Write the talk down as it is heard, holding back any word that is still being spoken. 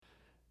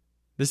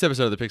This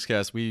episode of the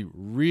PicksCast, we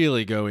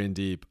really go in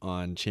deep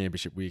on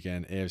championship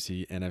weekend,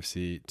 AFC,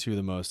 NFC, two of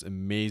the most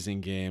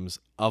amazing games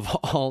of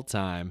all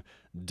time,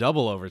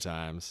 double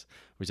overtimes.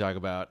 We talk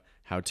about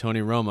how Tony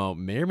Romo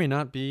may or may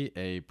not be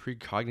a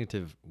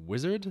precognitive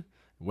wizard,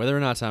 whether or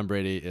not Tom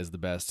Brady is the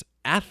best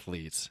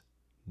athlete,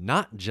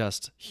 not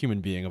just human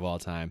being of all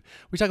time.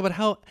 We talk about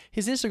how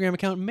his Instagram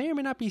account may or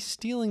may not be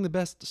stealing the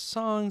best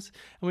songs,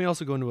 and we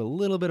also go into a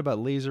little bit about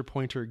laser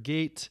pointer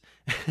gate.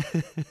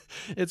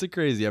 It's a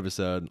crazy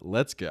episode.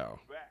 Let's go.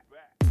 The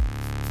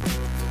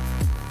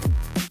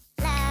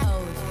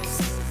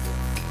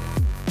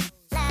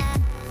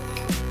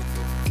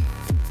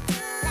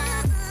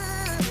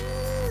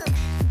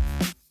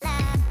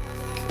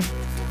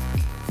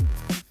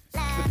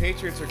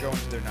Patriots are going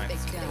to their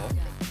ninth Super Bowl.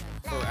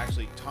 Or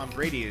actually, Tom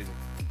Brady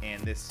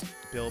and this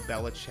Bill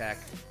Belichick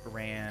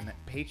ran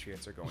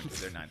Patriots are going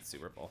to their ninth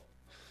Super Bowl.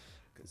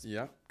 Because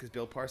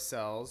Bill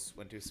Parcells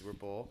went to a Super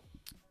Bowl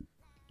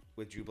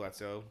with Drew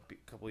Bledsoe a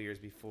couple of years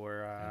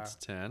before. That's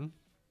 10.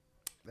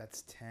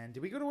 That's 10.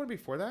 Did we go to one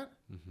before that?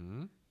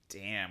 Mm-hmm.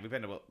 Damn, we've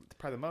been to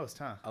probably the most,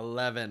 huh?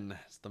 11.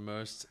 It's the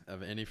most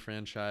of any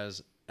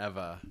franchise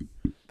ever.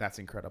 That's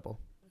incredible.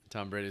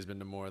 Tom Brady's been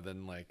to more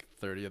than like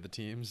 30 of the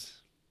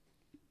teams.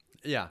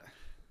 Yeah.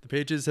 The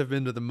Patriots have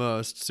been to the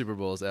most Super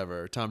Bowls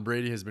ever. Tom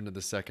Brady has been to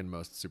the second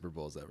most Super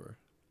Bowls ever.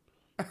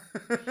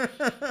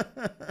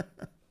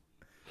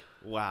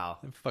 Wow.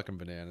 I'm fucking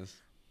bananas.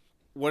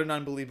 What an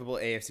unbelievable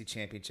AFC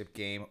championship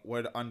game.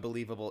 What an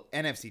unbelievable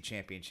NFC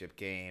championship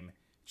game.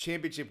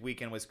 Championship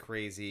weekend was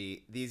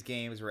crazy. These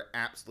games were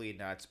absolutely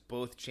nuts.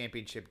 Both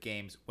championship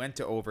games went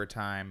to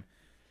overtime.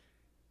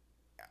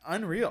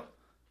 Unreal.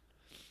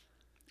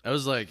 It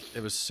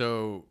was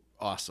so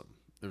awesome.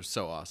 It was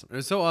so awesome. It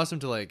was so awesome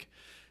to like,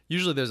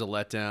 usually there's a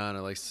letdown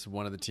or like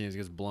one of the teams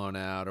gets blown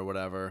out or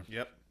whatever.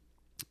 Yep.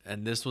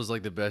 And this was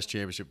like the best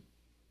championship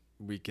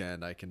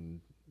weekend I can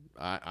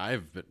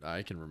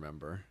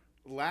remember.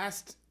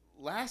 Last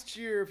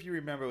year, if you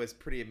remember, was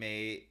pretty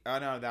amazing. Oh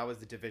no, that was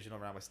the divisional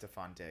round with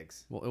Stephon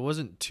Diggs. Well, it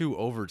wasn't two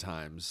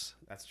overtimes.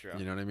 That's true.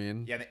 You know what I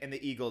mean? Yeah, and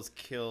the Eagles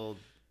killed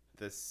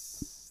the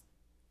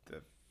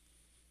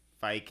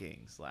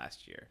Vikings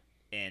last year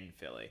in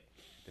Philly.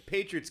 The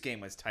Patriots game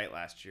was tight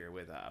last year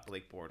with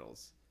Blake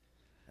Bortles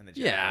and the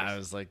Jaguars. Yeah, it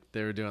was like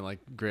they were doing like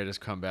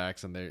greatest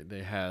comebacks, and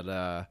they had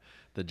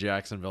the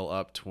Jacksonville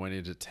up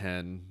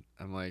 20-10.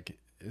 I'm like,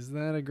 is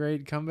that a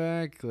great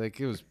comeback? Like,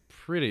 it was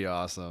pretty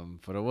awesome,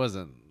 but it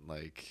wasn't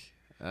like,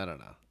 I don't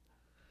know.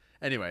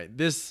 Anyway,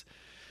 this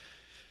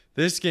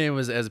game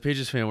was, as a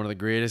Patriots fan, one of the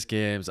greatest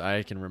games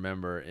I can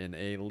remember in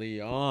a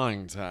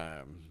long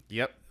time.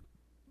 Yep.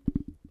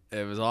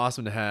 It was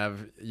awesome to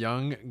have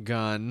young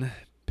gun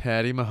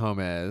Patty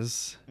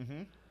Mahomes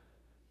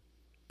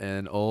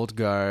and old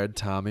guard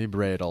Tommy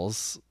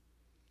Bradles,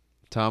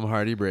 Tom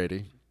Hardy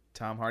Brady.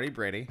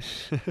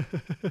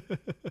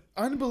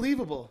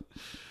 Unbelievable.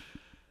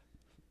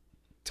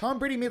 Tom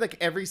Brady made like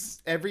every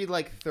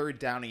like third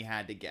down he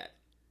had to get.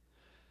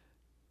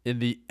 In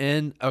the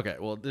end, okay.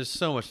 Well, there's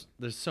so much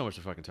to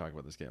fucking talk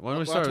about this game. When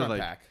we started,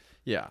 like,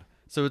 yeah.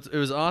 So it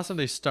was awesome.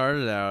 They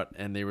started out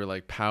and they were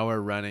like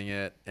power running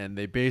it, and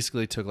they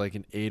basically took like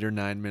an 8 or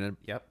 9 minute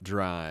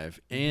drive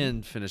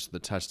and finished the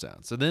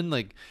touchdown. So then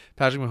like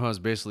Patrick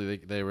Mahomes basically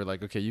they were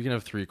like, okay, you can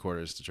have 3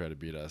 quarters to try to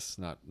beat us,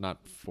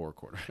 not 4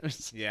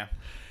 quarters. Yeah.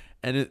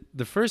 And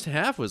the first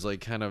half was like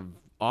kind of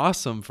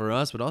awesome for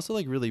us, but also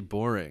like really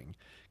boring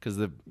because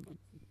the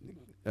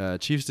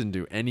Chiefs didn't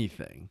do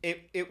anything.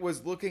 It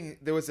was looking,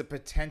 there was a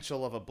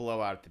potential of a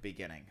blowout at the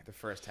beginning, the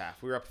first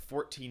half. We were up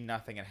 14-0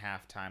 at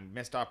halftime.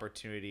 Missed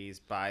opportunities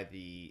by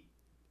the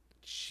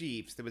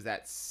Chiefs. There was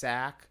that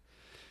sack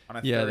on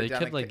a third down. Yeah, they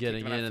kept like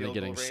getting in and then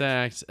getting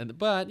sacked.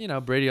 But you know,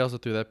 Brady also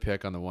threw that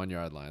pick on the 1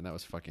 yard line. That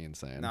was fucking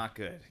insane. Not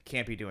good.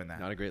 Can't be doing that.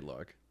 Not a great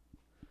look.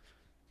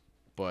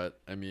 But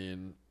I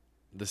mean,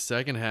 the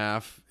second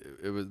half,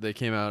 they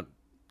came out.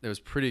 It was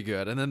pretty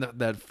good. And then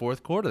that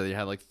fourth quarter, they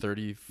had like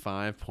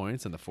 35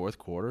 points in the fourth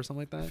quarter or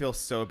something like that. I feel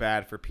so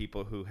bad for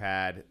people who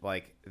had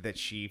like the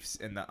Chiefs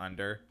in the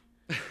under.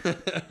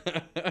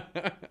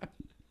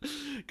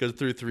 Because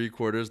through 3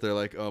 quarters, they're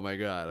like, oh my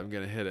God, I'm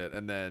going to hit it.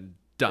 And then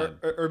done.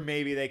 Or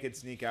maybe they could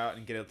sneak out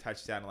and get a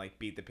touchdown and like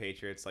beat the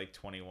Patriots like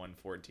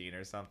 21-14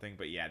 or something.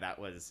 But yeah, that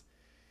was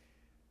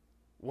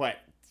what?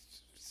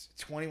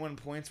 21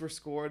 points were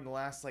scored in the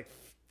last like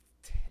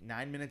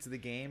 9 minutes of the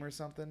game or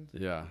something.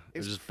 Yeah, it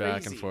was just crazy.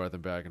 back and forth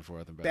and back and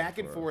forth and back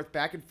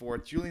and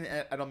forth. Julian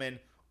Edelman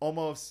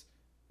almost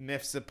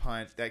miffs a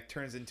punt that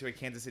turns into a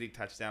Kansas City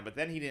touchdown, but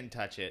then he didn't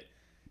touch it.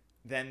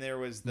 Then there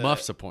was the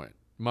muffs a point,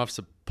 muffs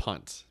a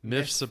punt,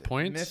 miffs a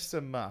point, miffs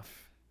a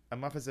muff. A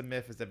muff is a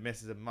miff, is a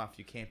miss is a muff.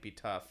 You can't be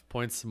tough.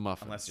 Points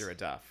muffins unless you're a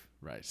duff.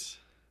 Right.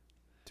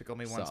 Tickle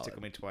me once,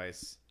 tickle me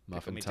twice.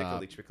 Muffin tickle top.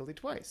 me, tickle me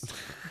twice.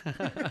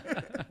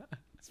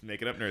 Let's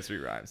make it up nursery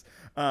rhymes.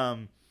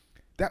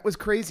 That was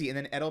crazy. And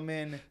then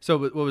Edelman. So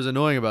what was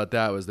annoying about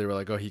that was they were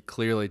like, oh, he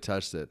clearly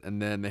touched it.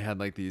 And then they had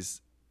like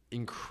these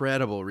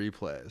incredible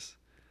replays.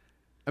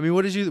 I mean,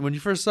 when you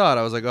first saw it,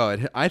 I was like, oh,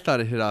 I thought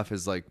it hit off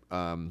his like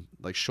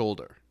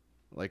shoulder.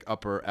 like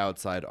upper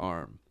outside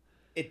arm.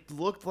 It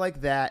looked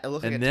like that. It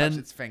looked like it touched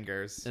its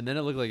fingers. And then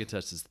it looked like it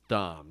touched his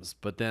thumbs.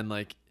 But then,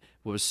 like,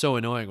 what was so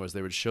annoying was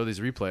they would show these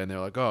replay, and they're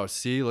like, oh,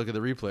 see, look at the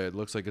replay. It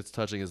looks like it's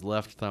touching his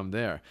left thumb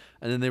there.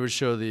 And then they would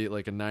show a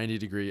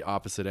 90-degree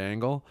opposite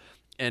angle.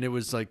 And it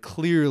was like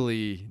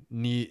clearly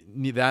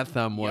that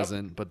thumb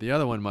wasn't, but the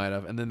other one might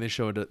have. And then they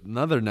showed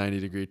another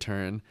 90-degree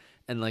turn,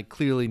 and like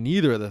clearly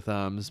neither of the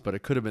thumbs, but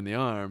it could have been the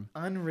arm.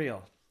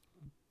 Unreal.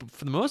 But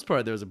for the most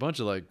part, there was a bunch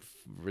of like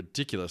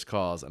ridiculous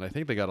calls, and I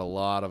think they got a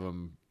lot of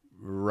them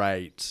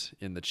right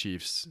in the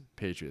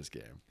Chiefs-Patriots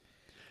game.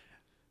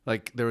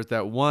 Like there was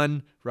that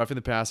one roughing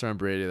the passer on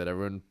Brady that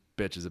everyone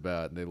bitches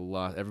about, and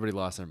everybody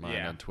lost their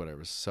mind on Twitter. It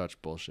was such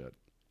bullshit.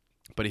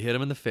 But he hit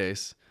him in the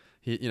face.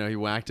 He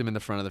whacked him in the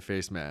front of the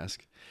face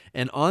mask.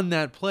 And on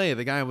that play,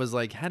 the guy was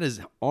like, had his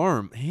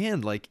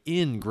hand like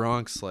in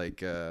Gronk's like,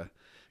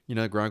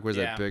 Gronk wears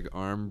that big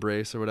arm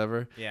brace or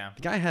whatever. Yeah.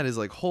 The guy had his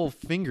like whole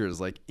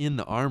fingers like in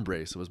the arm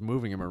brace. It was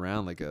moving him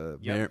around like a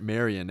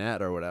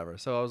marionette or whatever.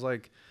 So I was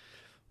like,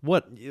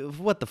 what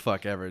the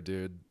fuck ever,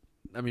 dude?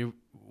 I mean,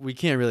 we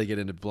can't really get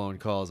into blown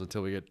calls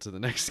until we get to the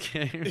next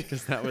game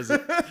because that was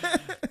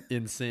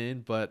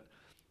insane. But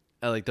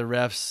like the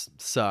refs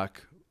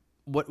suck.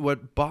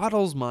 What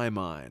boggles my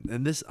mind,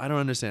 and this I don't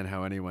understand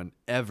how anyone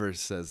ever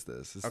says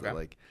this, is that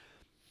like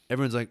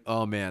everyone's like,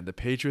 oh man, the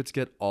Patriots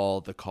get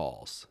all the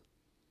calls.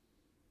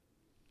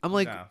 I'm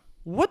like,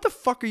 what the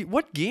fuck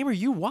what game are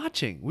you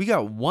watching? We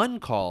got one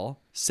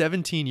call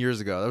 17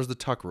 years ago. That was the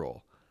tuck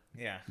rule.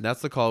 Yeah. And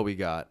that's the call we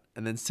got.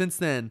 And then since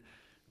then,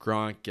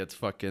 Gronk gets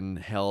fucking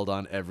held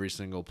on every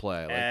single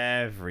play. Like,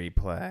 every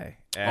play.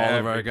 All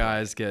of our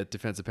guys get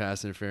defensive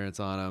pass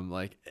interference on them.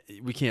 Like,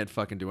 we can't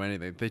fucking do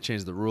anything. They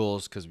changed the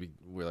rules because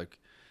we're like,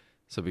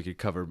 so we could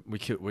cover. We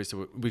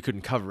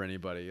couldn't cover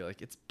anybody.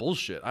 Like, it's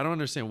bullshit. I don't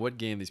understand what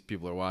game these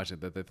people are watching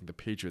that they think the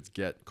Patriots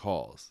get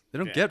calls. They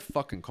don't get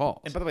fucking calls.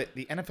 And by the way,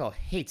 the NFL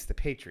hates the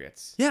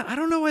Patriots. Yeah, I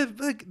don't know why.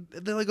 Like,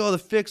 they're like, oh, the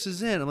fix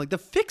is in. I'm like, the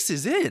fix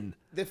is in.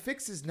 The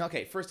fix is not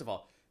okay. First of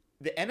all,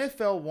 the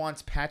NFL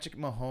wants Patrick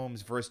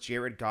Mahomes versus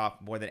Jared Goff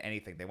more than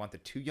anything. They want the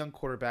two young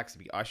quarterbacks to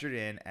be ushered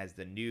in as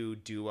the new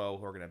duo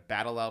who are going to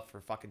battle out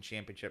for fucking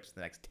championships in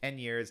the next 10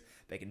 years.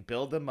 They can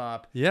build them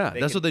up. Yeah,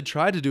 that's what they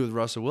tried to do with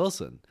Russell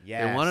Wilson.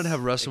 Yes, they wanted to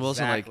have Russell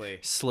Wilson like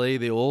slay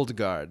the old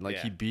guard. Like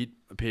he beat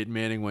Peyton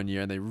Manning one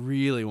year, and they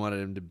really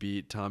wanted him to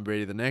beat Tom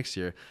Brady the next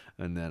year.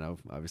 And then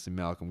obviously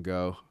Malcolm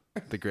Go,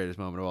 the greatest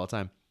moment of all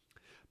time.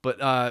 But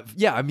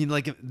I mean,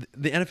 like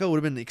the NFL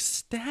would have been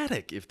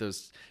ecstatic if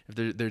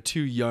their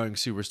two young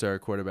superstar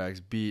quarterbacks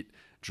beat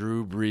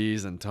Drew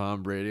Brees and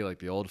Tom Brady, like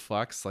the old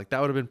fucks. Like that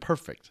would have been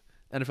perfect.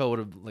 NFL would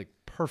have like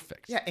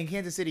perfect. Yeah, in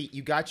Kansas City,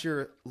 you got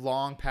your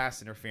long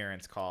pass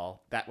interference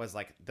call. That was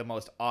like the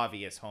most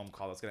obvious home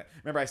call. That's gonna.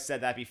 Remember, I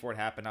said that before it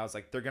happened. I was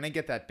like, they're gonna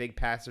get that big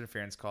pass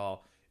interference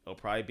call. It'll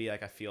probably be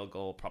like a field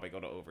goal. Probably go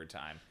to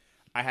overtime.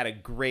 I had a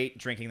great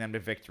drinking them to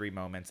victory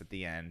moments at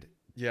the end.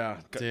 Yeah,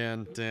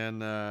 Dan's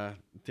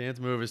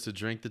move is to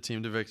drink the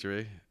team to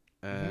victory,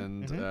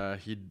 and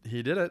he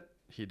did it.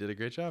 He did a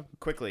great job.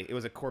 Quickly, it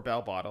was a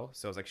Corbel bottle,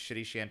 so it was like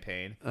shitty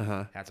champagne.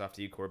 Hats off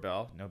to you,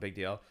 Corbel. No big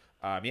deal.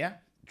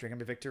 Drink him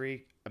to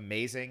victory.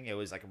 Amazing. It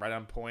was like right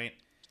on point.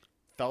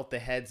 Felt the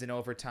heads in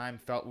overtime.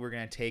 Felt we were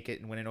gonna take it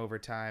and win in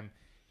overtime.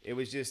 It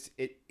was just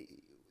it.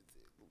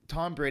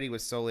 Tom Brady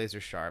was so laser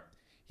sharp.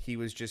 He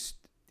was just.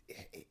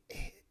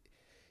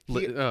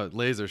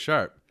 Laser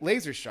sharp.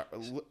 Laser sharp.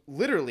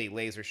 Literally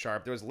laser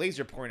sharp. There was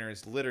laser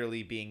pointers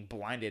literally being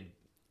blinded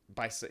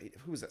by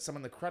who was that? Someone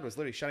in the crowd was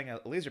literally shining a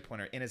laser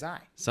pointer in his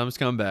eye. Some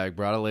scumbag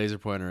brought a laser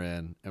pointer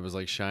in and was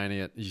like shining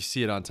it. You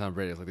see it on Tom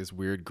Brady. It's like this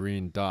weird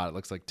green dot. It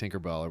looks like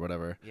Tinkerbell or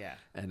whatever. Yeah.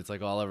 And it's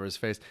like all over his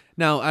face.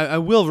 Now, I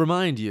will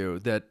remind you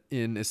that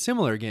in a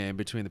similar game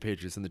between the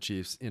Patriots and the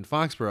Chiefs in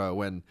Foxborough,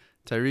 when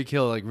Tyreek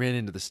Hill like ran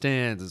into the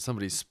stands and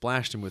somebody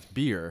splashed him with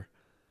beer,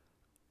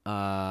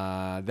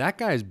 that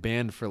guy's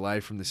banned for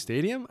life from the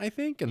stadium, I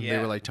think, and they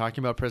were like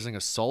talking about pressing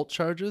assault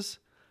charges.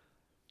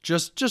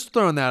 Just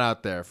throwing that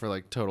out there for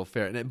like total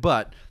fair.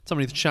 But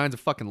somebody shines a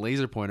fucking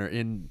laser pointer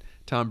in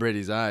Tom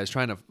Brady's eyes,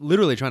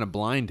 literally trying to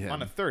blind him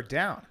on a third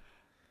down.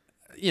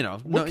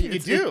 What can you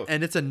do?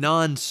 And it's a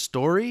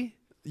non-story.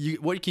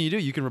 What can you do?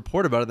 You can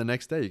report about it the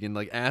next day. You can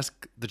like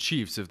ask the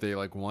Chiefs if they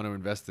like want to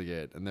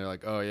investigate, and they're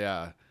like, oh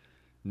yeah.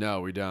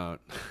 No, we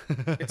don't.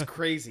 It's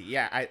crazy.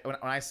 Yeah, when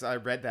I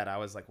read that, I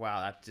was like,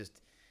 wow, that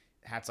just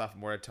hats off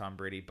more to Tom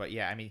Brady. But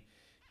yeah, I mean,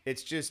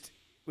 it's just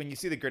when you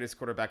see the greatest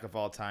quarterback of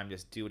all time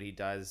just do what he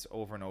does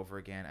over and over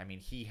again. I mean,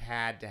 he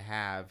had to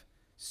have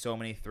so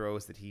many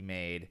throws that he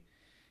made.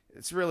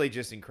 It's really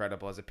just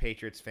incredible. As a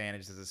Patriots fan,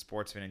 and just as a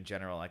sports fan in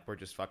general, like we're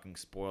just fucking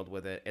spoiled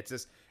with it. It's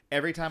just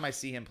every time I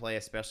see him play,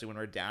 especially when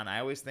we're down, I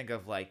always think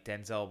of like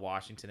Denzel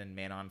Washington in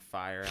Man on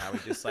Fire, how he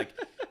just like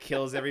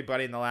kills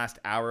everybody in the last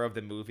hour of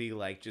the movie,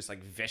 like just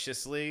like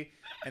viciously,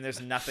 and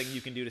there's nothing you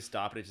can do to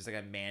stop it. It's just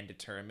like a man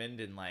determined,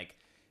 and like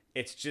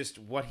it's just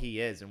what he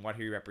is and what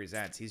he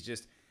represents. He's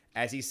just,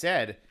 as he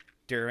said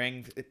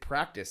during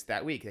practice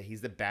that week, that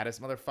he's the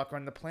baddest motherfucker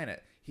on the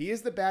planet. He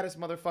is the baddest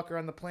motherfucker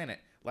on the planet.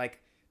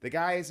 Like, The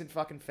guy isn't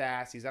fucking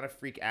fast. He's not a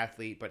freak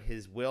athlete, but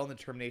his will and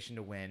determination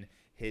to win,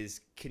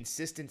 his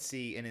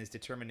consistency and his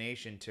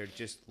determination to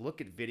just look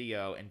at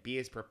video and be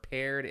as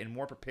prepared and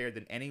more prepared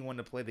than anyone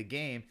to play the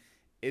game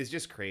is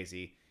just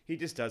crazy. He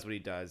just does what he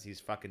does. He's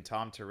fucking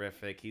Tom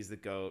Terrific. He's the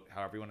GOAT,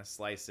 however you want to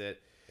slice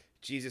it.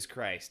 Jesus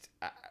Christ.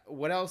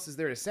 What else is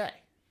there to say?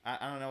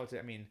 I don't know what to...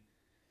 I mean,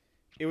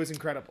 it was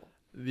incredible.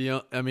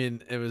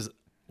 It was...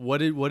 What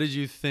did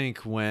you think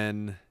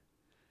when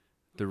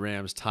the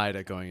Rams tied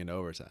it going into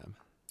overtime?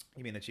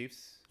 You mean the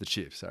Chiefs? The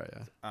Chiefs, sorry,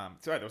 yeah.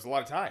 Sorry, there was a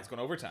lot of ties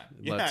going overtime.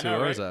 Two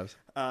overtimes.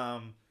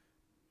 Right?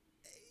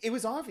 It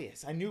was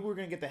obvious. I knew we were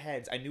going to get the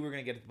heads. I knew we were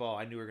going to get the ball.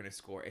 I knew we were going to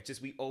score. It's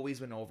just we always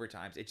win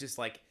overtimes. It's just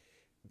like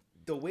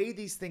the way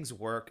these things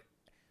work,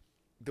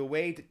 the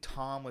way that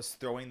Tom was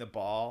throwing the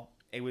ball,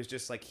 it was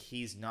just like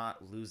he's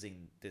not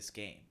losing this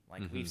game.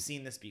 Like we've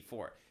seen this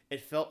before.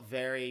 It felt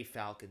very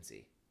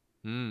Falcons-y.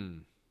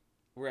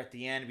 Where at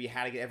the end we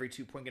had to get every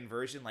 2-point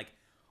conversion. Like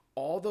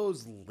all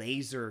those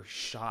laser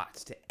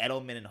shots to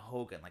Edelman and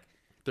Hogan, like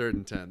 3rd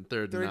and 10,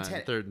 3rd and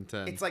 9, 3rd and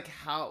 10. It's like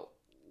how,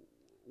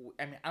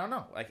 I mean, I don't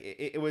know. Like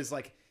it was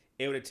like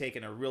it would have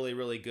taken a really,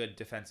 really good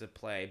defensive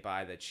play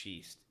by the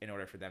Chiefs in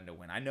order for them to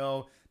win. I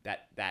know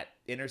that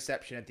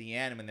interception at the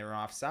end when they were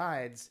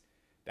offsides,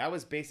 that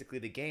was basically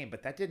the game,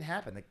 but that didn't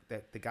happen.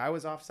 The guy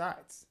was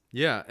offsides.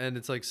 Yeah, and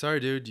it's like,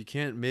 sorry, dude, you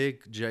can't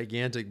make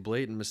gigantic,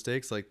 blatant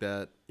mistakes like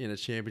that in a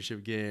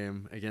championship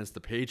game against the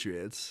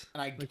Patriots.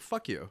 And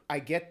fuck you. I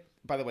get,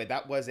 by the way,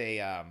 that was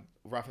a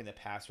roughing the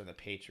passer from the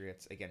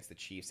Patriots against the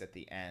Chiefs at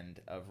the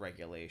end of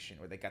regulation,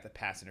 where they got the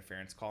pass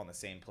interference call in the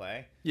same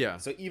play. Yeah.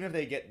 So even if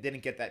they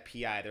didn't get that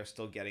PI, they're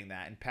still getting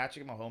that. And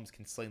Patrick Mahomes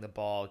can sling the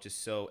ball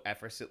just so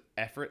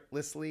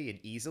effortlessly and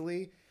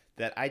easily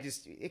that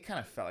it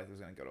kind of felt like it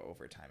was going to go to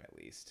overtime at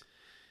least.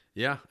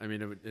 Yeah, I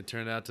mean, it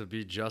turned out to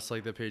be just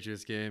like the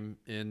Patriots game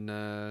in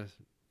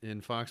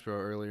Foxborough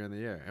earlier in the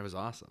year. It was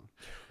awesome.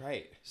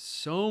 Right.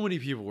 So many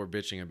people were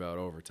bitching about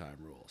overtime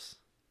rules.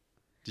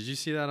 Did you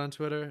see that on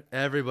Twitter?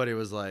 Everybody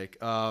was like,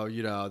 oh,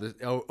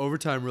 the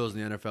overtime rules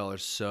in the NFL are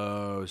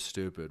so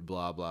stupid,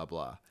 blah, blah,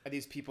 blah. Are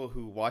these people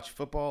who watch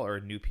football or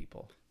new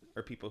people?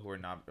 Or people who are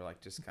not, or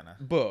like just kind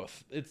of...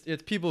 Both.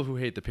 It's people who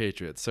hate the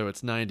Patriots, so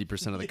it's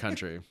 90% of the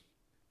country.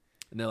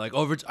 And they're like,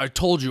 I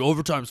told you,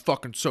 overtime's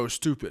fucking so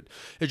stupid.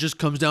 It just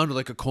comes down to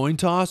like a coin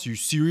toss. Are you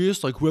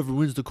serious? Like whoever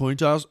wins the coin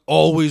toss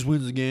always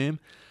wins the game.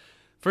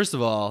 First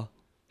of all,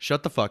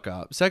 shut the fuck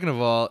up. Second of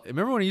all,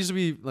 remember when it used to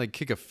be like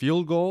kick a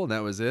field goal and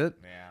that was it?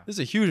 Yeah. This is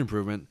a huge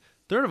improvement.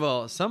 Third of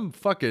all, some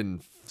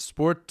fucking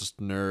sports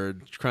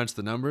nerd crunched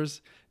the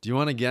numbers. Do you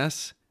want to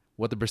guess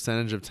what the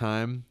percentage of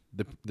time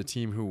the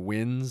team who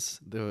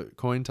wins the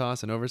coin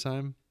toss in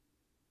overtime?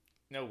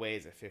 No way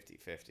is it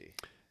 50-50.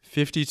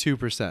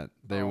 52%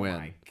 they win. Oh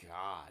my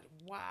God.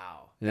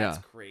 Wow. That's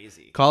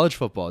crazy. College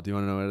football. Do you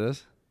want to know what it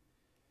is?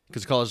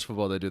 Because college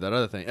football, they do that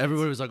other thing.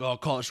 Everybody was like, oh,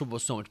 college football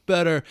is so much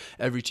better.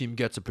 Every team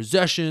gets a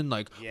possession.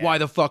 Like, why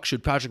the fuck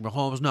should Patrick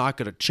Mahomes not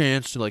get a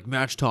chance to, like,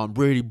 match Tom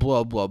Brady,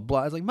 blah, blah,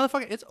 blah. It's like,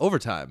 motherfucker, it's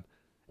overtime.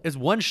 It's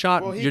one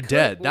shot, you're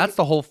dead. That's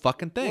the whole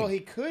fucking thing. Well,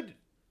 he could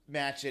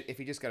match it if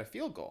he just got a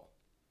field goal.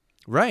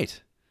 Right.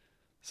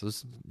 So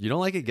you don't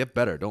like it, get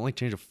better. Don't like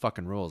change the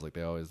fucking rules like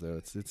they always do.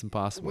 It's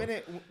impossible.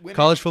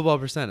 College football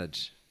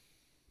percentage.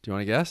 Do you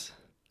want to guess?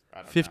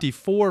 I don't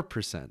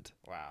 54%. know.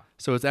 Wow.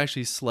 So it's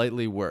actually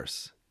slightly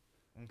worse.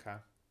 Okay.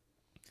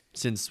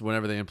 Since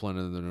whenever they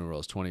implemented the new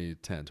rules,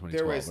 2010,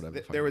 2012,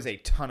 whatever. There was a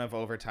ton of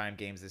overtime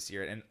games this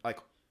year, and like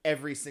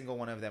every single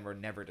one of them were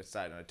never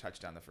decided on a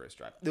touchdown the first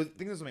drive. I think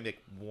there was only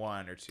like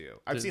one or two.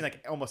 I've seen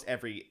like almost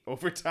every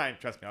overtime.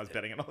 Trust me, I was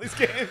betting on all these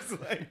games.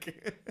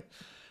 Like.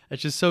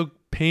 It's just so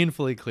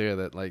painfully clear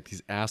that like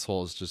these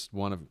assholes just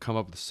want to come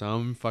up with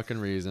some fucking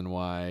reason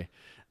why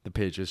the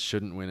Patriots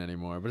shouldn't win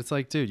anymore. But it's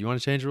like, dude, you want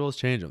to change the rules?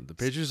 Change them. The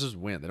Patriots just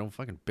win. They don't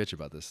fucking bitch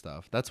about this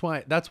stuff. That's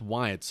why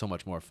it's so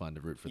much more fun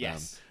to root for them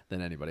than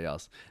anybody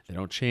else. They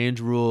don't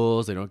change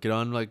rules. They don't get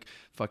on like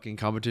fucking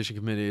competition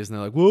committees and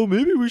they're like, well,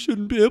 maybe we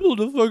shouldn't be able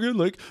to fucking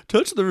like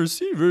touch the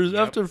receivers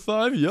after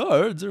 5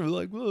 yards or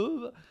like,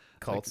 whoa.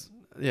 Cults.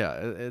 Like, yeah,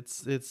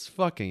 it's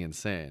fucking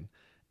insane.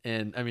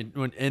 And I mean,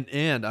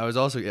 and I was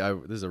also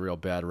this is a real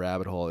bad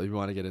rabbit hole. If you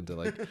want to get into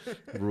like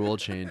rule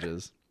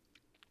changes,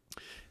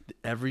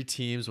 every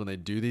teams when they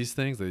do these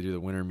things, they do the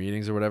winter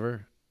meetings or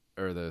whatever,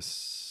 or the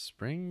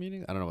spring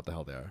meetings. I don't know what the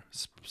hell they are.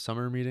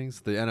 Summer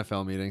meetings, the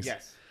NFL meetings.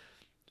 Yes.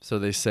 So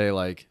they say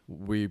like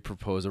we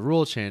propose a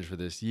rule change for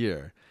this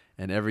year,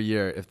 and every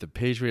year if the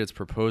Patriots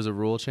propose a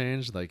rule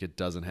change, like it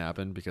doesn't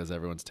happen because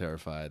everyone's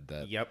terrified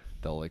that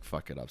they'll like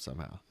fuck it up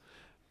somehow.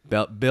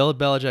 Bill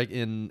Belichick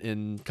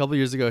in a couple of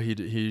years ago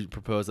he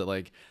proposed that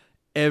like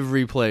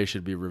every play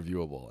should be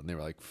reviewable, and they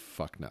were like,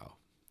 fuck no,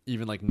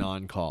 even like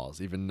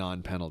non-calls, even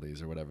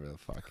non-penalties or whatever the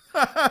fuck.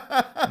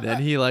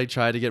 Then he like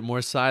tried to get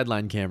more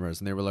sideline cameras,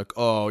 and they were like,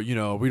 "Oh, you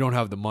know, we don't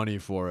have the money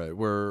for it.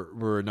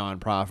 We're a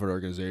non-profit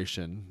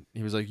organization."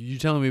 He was like, "You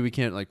telling me we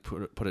can't like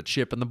put a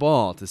chip in the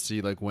ball to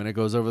see like when it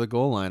goes over the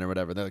goal line or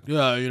whatever?" They're like,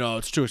 "Yeah, you know,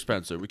 it's too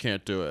expensive. We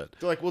can't do it."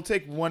 They're like, "We'll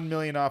take $1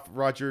 million off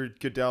Roger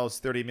Goodell's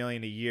 $30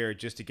 million a year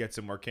just to get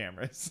some more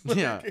cameras."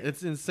 Yeah,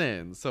 it's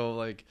insane. So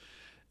like,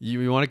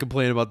 you want to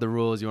complain about the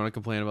rules, you want to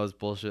complain about this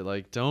bullshit.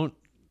 Like, don't,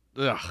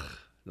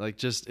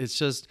 like it's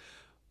just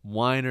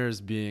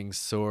whiners being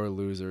sore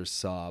losers,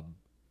 sob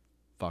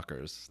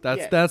fuckers.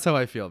 That's how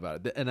I feel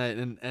about it.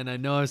 And I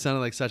know I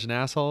sounded like such an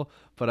asshole,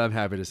 but I'm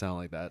happy to sound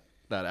like that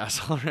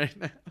asshole right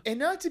now. And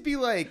not to be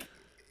like,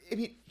 I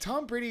mean,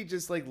 Tom Brady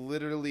just like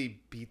literally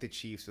beat the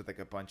Chiefs with like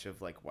a bunch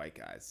of like white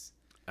guys.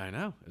 I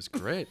know. It's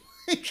great.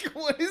 Like,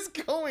 what is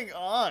going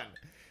on?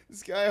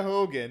 This guy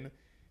Hogan.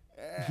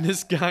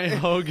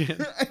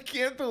 I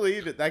can't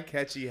believe it. That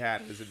catch he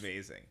had was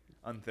amazing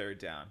on third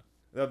down.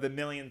 Of the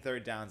million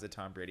third downs that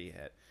Tom Brady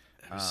hit.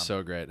 It was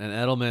so great. And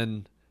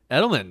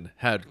Edelman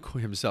had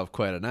himself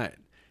quite a night.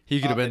 He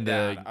could have been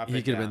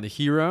the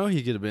hero.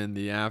 He could have been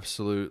the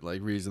absolute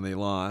like reason they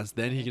lost.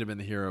 Then he could have been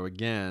the hero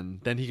again.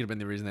 Then he could have been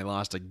the reason they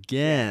lost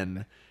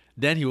again.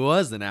 Then he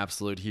was an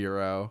absolute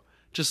hero.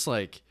 Just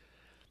like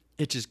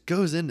it just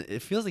goes in.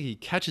 It feels like he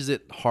catches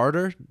it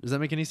harder. Does that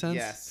make any sense?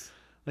 Yes.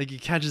 Like he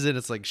catches it,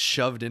 it's like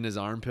shoved in his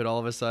armpit all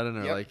of a sudden,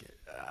 or like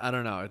I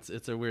don't know.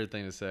 It's a weird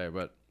thing to say,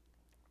 but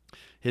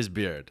his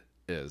beard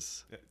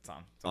is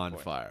on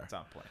fire. It's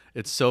on point.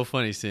 It's so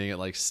funny seeing it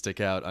like stick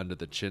out under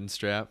the chin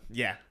strap.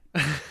 Yeah.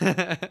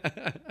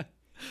 It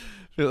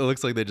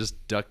looks like they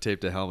just duct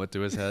taped a helmet to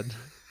his head.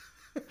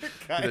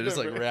 They're just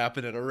like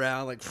wrapping it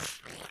around, like.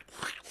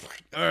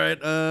 All right,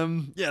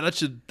 yeah,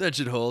 that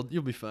should hold.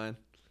 You'll be fine.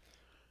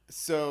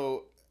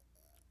 So.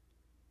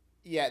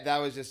 Yeah, that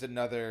was just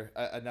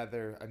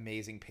another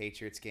amazing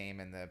Patriots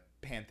game in the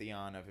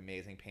pantheon of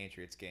amazing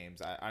Patriots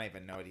games. I don't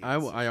even know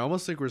what I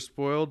almost think we're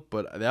spoiled,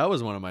 but that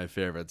was one of my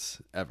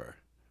favorites ever.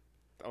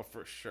 Oh,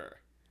 for sure.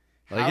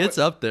 Like it's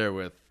up there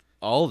with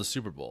all the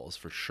Super Bowls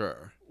for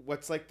sure.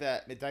 What's like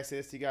that? Did I say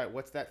this to you guys?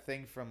 What's that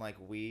thing from like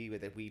Wii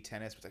with the Wii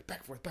tennis? It's like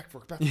back forth, back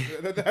forth, back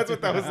forth. That's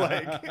what that was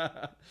like.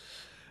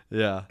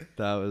 Yeah,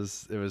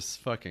 it was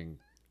fucking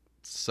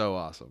so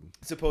awesome.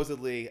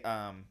 Supposedly,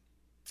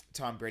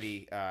 Tom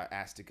Brady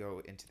asked to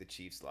go into the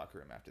Chiefs locker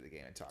room after the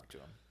game and talk to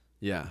him.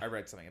 Yeah. I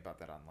read something about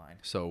that online.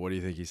 So what do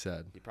you think he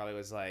said? He probably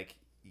was like,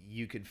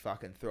 "You can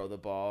fucking throw the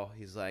ball."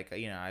 He's like,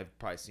 "You know, I've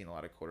probably seen a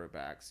lot of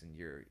quarterbacks, and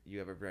you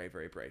have a very,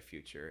 very bright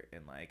future,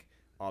 and like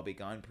I'll be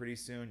gone pretty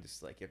soon.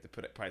 Just like you have to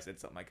probably said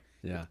something like,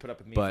 you have to put up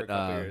with me for a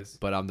couple years.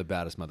 But I'm the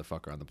baddest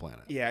motherfucker on the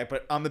planet. Yeah,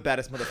 but I'm the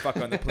baddest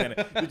motherfucker on the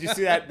planet." Did you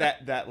see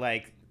that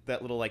like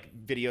that little like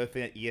video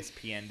thing that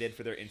ESPN did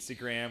for their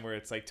Instagram where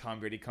it's like Tom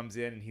Brady comes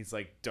in and he's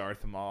like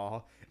Darth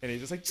Maul and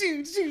he's just like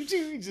choo choo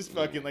choo, just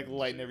fucking like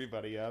lighting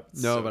everybody up.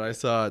 No, but I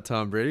saw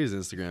Tom Brady's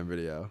Instagram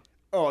video.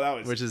 Oh, that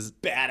was which is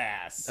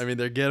badass. I mean,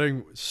 they're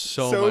getting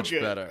so much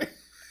good. better.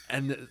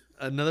 And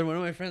another one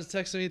of my friends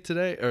texted me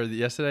today or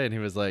yesterday, and he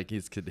was like,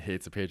 his kid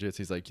hates the Patriots.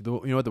 He's like, you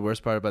know what the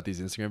worst part about these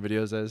Instagram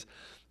videos is?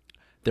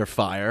 They're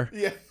fire.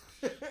 Yeah.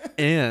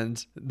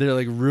 And they're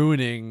like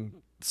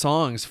ruining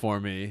songs for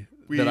me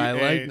that I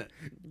like.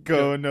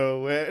 Go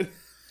nowhere.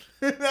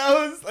 That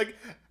was like,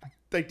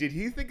 did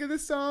he think of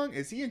this song?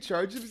 Is he in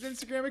charge of his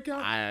Instagram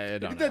account? I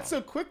don't know. He did that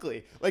so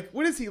quickly. Like,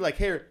 what is he like?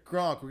 Hey,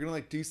 Gronk, we're gonna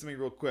like do something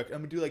real quick. I'm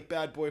gonna do like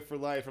Bad Boy for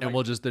Life. And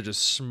they're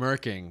just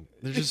smirking.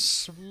 They're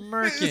just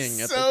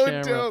smirking at so the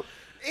camera. Dope.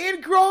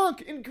 And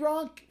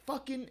Gronk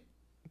fucking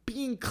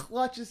being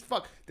clutch as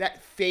fuck.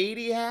 That fade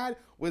he had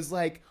was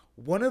like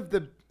one of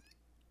the.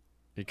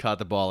 He caught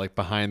the ball like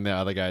behind the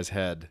other guy's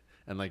head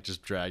and like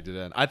just dragged it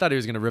in. I thought he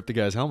was gonna rip the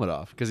guy's helmet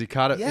off because he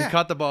caught it. Yeah. He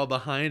caught the ball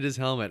behind his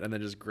helmet and then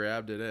just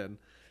grabbed it in,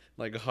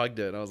 like hugged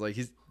it. And I was like,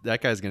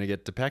 that guy's gonna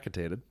get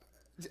decapitated.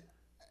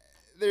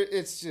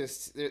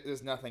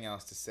 There's nothing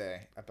else to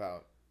say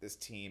about this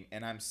team,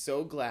 and I'm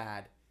so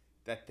glad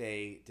that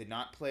they did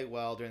not play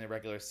well during the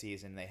regular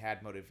season. They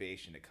had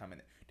motivation to come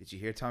in. Did you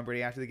hear Tom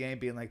Brady after the game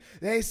being like,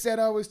 "They said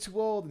I was too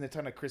old," and they're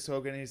talking to Chris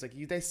Hogan, and he's like,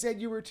 "They said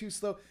you were too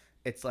slow."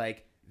 It's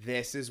like,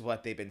 this is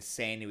what they've been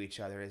saying to each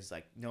other is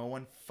like, no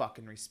one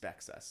fucking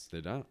respects us.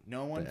 They don't.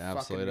 No one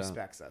fucking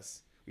respects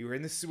us. We were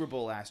in the Super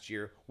Bowl last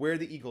year. Where are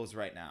the Eagles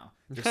right now?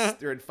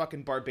 They're in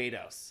fucking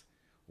Barbados.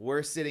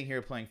 We're sitting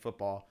here playing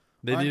football.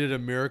 They needed a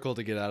miracle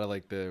to get out of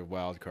like the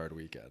wild card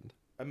weekend.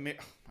 Oh my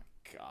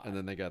God. And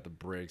then they got the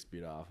brakes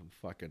beat off and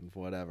fucking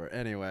whatever.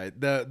 Anyway,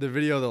 the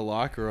video of the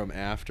locker room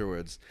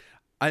afterwards,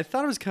 I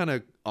thought it was kind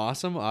of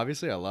awesome.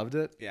 Obviously, I loved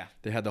it. Yeah.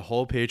 They had the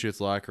whole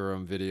Patriots locker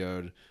room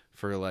videoed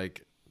for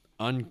like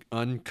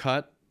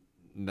uncut.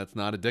 And that's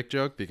not a dick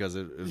joke because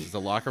it was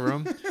the locker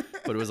room,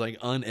 but it was like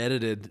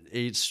unedited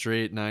 9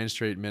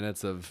 straight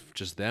minutes of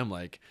just them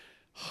like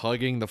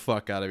hugging the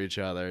fuck out of each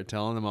other,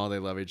 telling them all they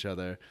love each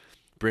other,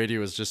 Brady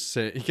was just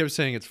saying, he kept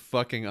saying it's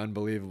fucking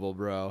unbelievable,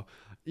 bro.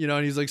 You know,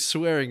 and he's like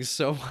swearing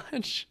so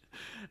much.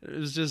 It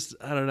was just,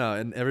 I don't know.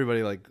 And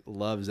everybody like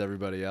loves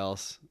everybody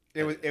else.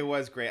 It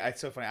was great.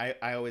 It's so funny.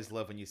 I always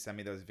love when you send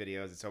me those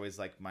videos. It's always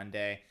like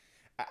Monday.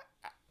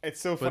 It's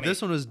so funny. But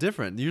this one was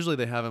different. Usually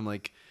they have him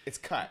like it's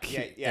cut,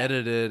 yeah.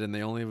 edited, and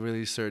they only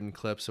release certain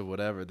clips of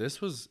whatever. This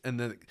was, and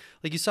then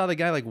like you saw the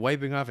guy like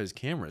wiping off his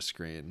camera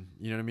screen.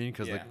 You know what I mean?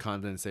 Because like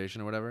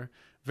condensation or whatever.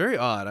 Very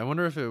odd. I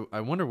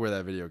wonder where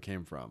that video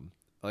came from.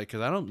 Like,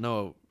 because I don't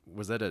know.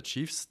 Was that a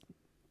Chiefs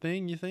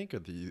thing? You think,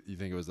 or you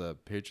think it was a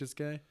Patriots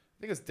guy?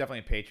 I think it's definitely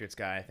a Patriots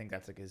guy. I think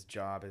that's like his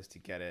job is to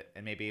get it,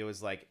 and maybe it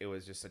was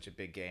just such a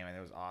big game and it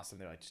was awesome.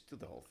 They're like, just do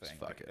the whole thing. Just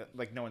fuck it.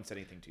 Like no one said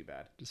anything too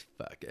bad. Just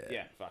fuck it.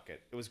 Yeah, fuck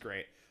it. It was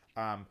great.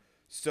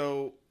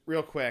 So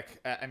real quick,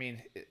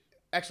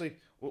 actually,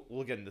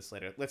 we'll get into this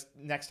later. Let's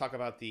next talk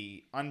about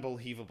the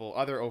unbelievable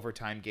other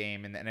overtime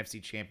game in the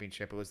NFC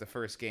Championship. It was the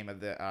first game of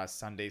the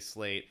Sunday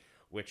slate,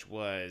 which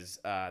was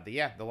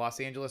the Los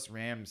Angeles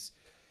Rams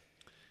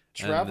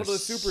travel to the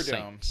Superdome.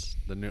 Saints,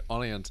 the New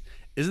Orleans.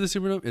 Is it the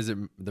Superdome? Is it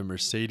the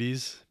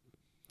Mercedes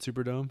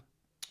Superdome?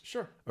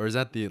 Sure. Or is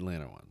that the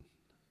Atlanta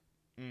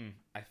one?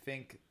 I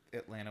think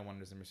Atlanta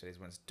one is the Mercedes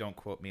one. Don't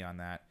quote me on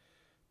that.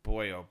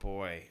 Boy, oh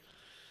boy.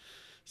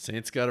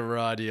 Saints got a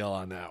raw deal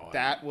on that one.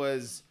 That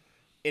was,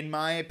 in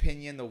my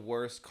opinion, the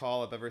worst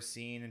call I've ever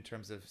seen in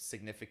terms of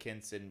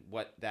significance and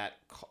what that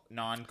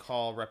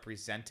non-call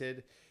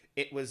represented.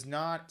 It was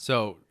not...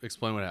 So,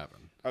 explain what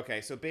happened. Okay,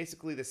 so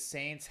basically the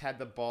Saints had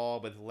the ball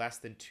with less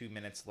than 2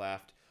 minutes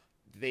left.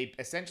 They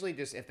essentially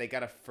just, if they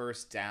got a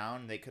first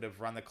down, they could have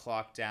run the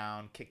clock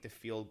down, kicked a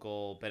field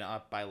goal, been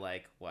up by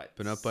like, what?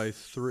 Been up by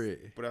 3.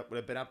 Would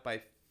have been up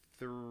by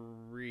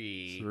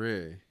 3.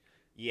 3.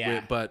 Yeah.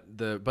 Wait, but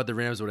the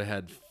Rams would have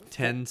had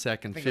 10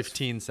 seconds,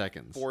 15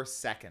 seconds. 4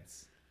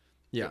 seconds.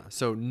 Yeah,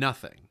 so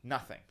nothing.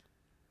 Nothing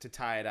to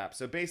tie it up.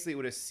 So basically it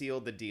would have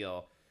sealed the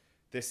deal.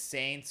 The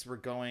Saints were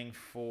going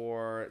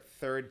for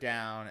third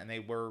down, and they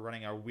were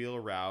running a wheel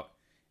route,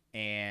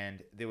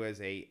 and there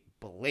was a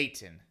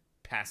blatant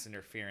pass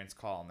interference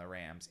call on the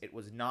Rams. It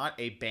was not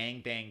a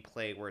bang-bang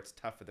play where it's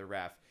tough for the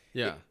ref.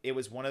 Yeah. It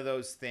was one of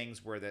those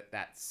things where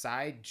that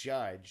side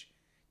judge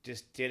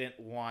just didn't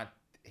want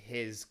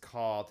his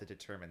call to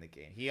determine the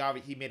game.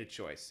 He made a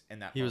choice in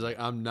that He moment. was like,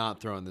 I'm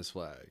not throwing this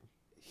flag.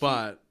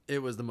 But it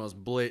was the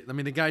most blatant. I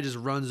mean, the guy just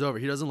runs over.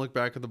 He doesn't look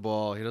back at the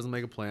ball. He doesn't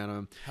make a plan on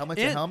him. Helmet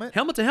to helmet?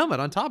 Helmet to helmet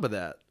on top of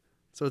that.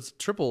 So it's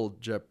triple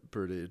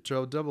jeopardy.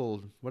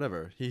 Double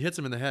whatever. He hits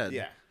him in the head.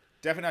 Yeah.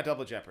 Definitely not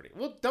double jeopardy.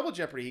 Well, double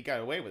jeopardy, he got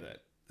away with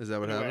it. Is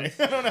that what happened?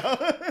 I don't know.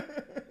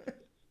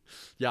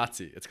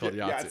 Yahtzee. It's called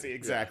Yahtzee. Yahtzee,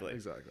 exactly. Yeah,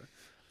 exactly.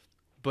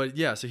 But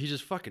yeah, so he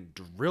just fucking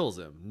drills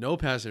him. No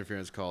pass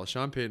interference call.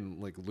 Sean Payton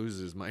like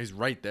loses his mind. He's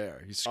right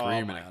there. He's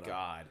screaming at him. Oh my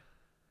God.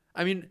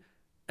 I mean,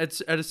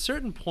 at a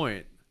certain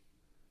point,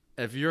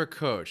 if you're a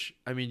coach,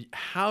 I mean,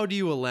 how do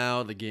you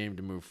allow the game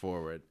to move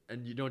forward?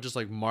 And you don't just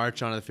like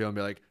march onto the field and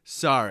be like,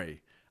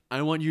 sorry,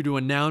 I want you to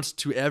announce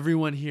to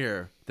everyone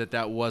here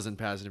that wasn't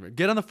pass interference.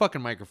 Get on the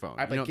fucking microphone.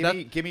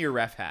 Give me your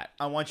ref hat.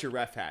 I want your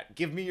ref hat.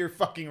 Give me your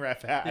fucking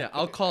ref hat. Yeah,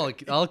 I'll call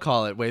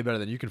it way better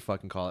than you can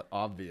fucking call it,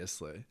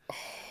 obviously. Oh,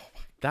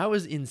 that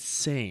was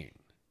insane.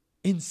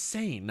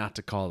 Insane not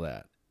to call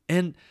that.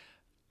 And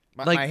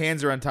my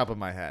hands are on top of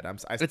my head.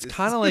 It's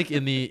kind of like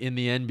in the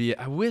NBA.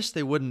 I wish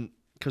they wouldn't,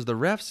 because the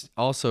refs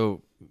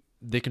also,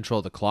 they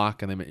control the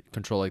clock and they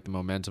control like the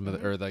momentum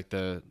of or like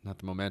not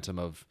the momentum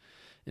of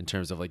in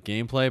terms of like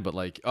gameplay, but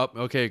like,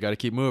 okay, got to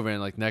keep moving,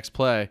 like next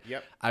play.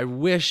 Yep. I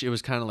wish it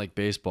was kind of like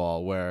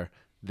baseball where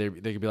they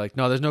could be like,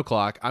 no, there's no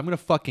clock. I'm going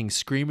to fucking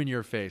scream in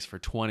your face for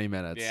 20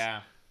 minutes.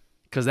 Yeah.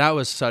 Because that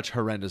was such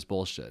horrendous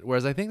bullshit.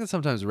 Whereas I think that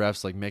sometimes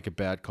refs like make a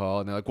bad call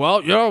and they're like,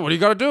 well, what do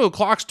you got to do?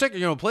 Clock's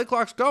ticking, play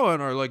clock's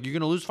going, or like you're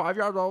going to lose 5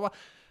 yards, blah, blah, blah.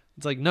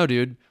 It's like, no,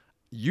 dude,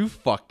 you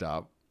fucked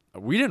up.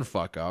 We didn't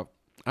fuck up.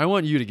 I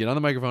want you to get on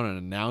the microphone and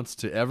announce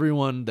to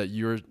everyone that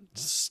you're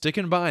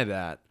sticking by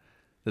that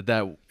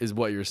is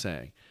what you're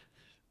saying.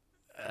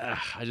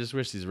 I just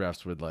wish these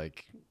refs would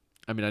like,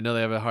 I mean, I know they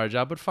have a hard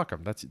job, but fuck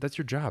them. That's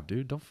your job,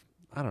 dude.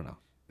 I don't know.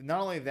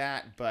 Not only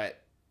that, but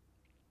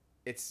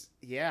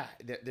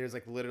there's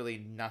like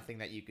literally nothing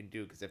that you can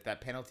do, because if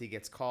that penalty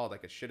gets called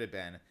like it should have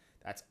been,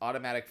 that's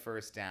automatic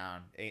first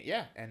down.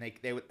 Yeah, and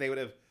they would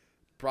have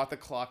brought the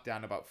clock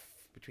down about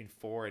between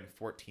 4 and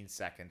 14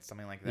 seconds,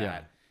 something like that.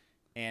 Yeah.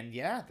 And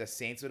yeah, the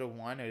Saints would have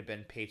won. It would have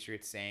been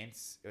Patriot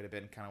Saints. It would have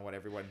been kind of what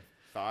everyone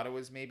thought it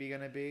was maybe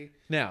going to be.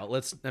 Now,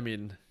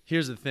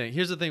 here's the thing.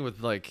 Here's the thing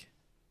with like,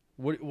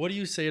 what do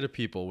you say to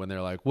people when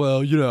they're like,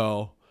 well,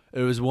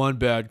 it was one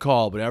bad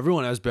call, but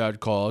everyone has bad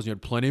calls. You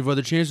had plenty of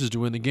other chances to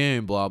win the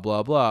game, blah,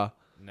 blah, blah.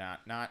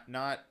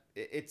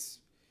 It's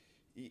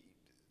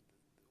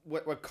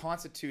what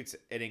constitutes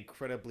an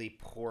incredibly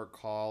poor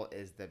call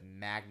is the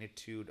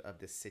magnitude of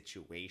the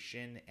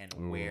situation and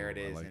where it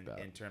is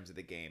in terms of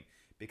the game,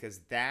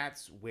 because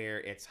that's where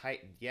it's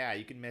heightened. Yeah,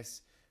 you can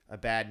miss a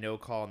bad no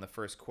call in the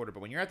first quarter, but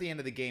when you're at the end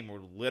of the game,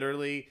 we're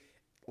literally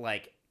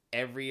like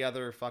every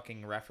other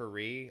fucking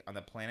referee on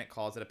the planet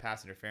calls it a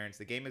pass interference.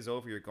 The game is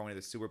over. You're going to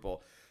the Super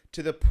Bowl.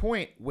 To the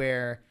point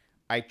where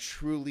I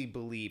truly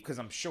believe, because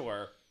I'm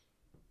sure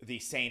the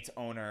Saints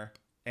owner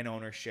and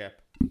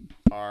ownership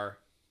are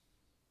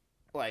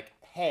like,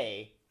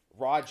 hey,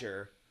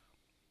 Roger,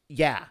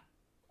 yeah,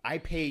 I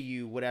pay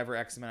you whatever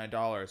X amount of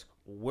dollars.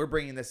 We're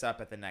bringing this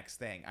up at the next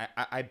thing.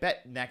 I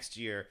bet next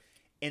year,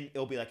 and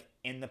it'll be like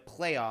in the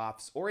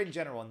playoffs or in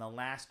general in the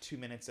last 2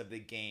 minutes of the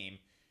game,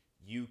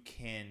 you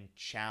can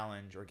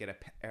challenge or get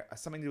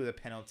something to do with a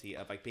penalty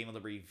of like being able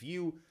to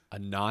review a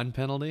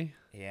non-penalty.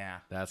 Yeah,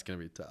 that's gonna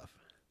be tough.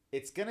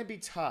 It's gonna be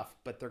tough,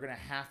 but they're gonna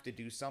have to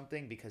do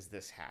something because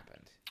this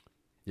happened.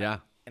 Yeah,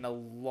 and a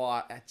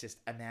lot. Just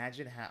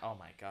imagine how. Oh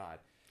my God.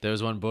 There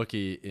was one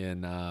bookie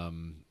in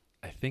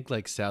I think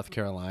like South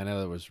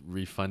Carolina that was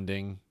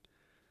refunding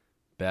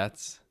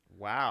bets.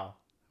 Wow,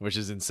 which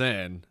is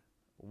insane.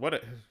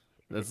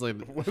 That's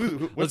like what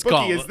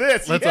bookie is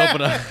this? Let's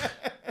open up.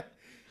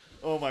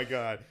 Oh my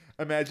God!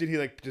 Imagine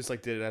he just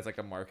did it as like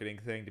a marketing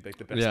thing to be like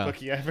the best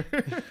bookie ever.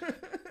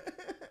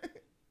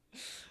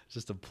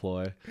 Just a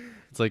ploy.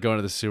 It's like going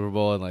to the Super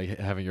Bowl and like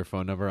having your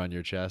phone number on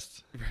your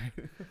chest.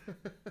 Right.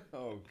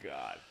 Oh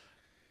God.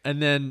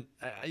 And then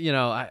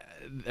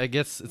I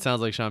guess it sounds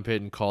like Sean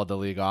Payton called the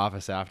league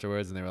office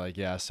afterwards, and they were like,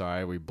 "Yeah,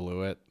 sorry, we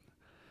blew it."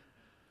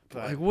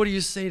 But like, what do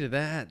you say to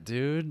that,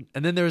 dude?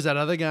 And then there was that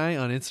other guy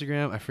on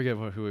Instagram. I forget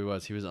who he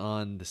was. He was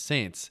on the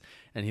Saints,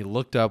 and he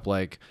looked up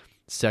like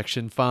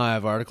Section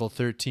 5, Article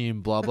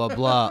 13, blah, blah,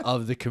 blah,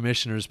 of the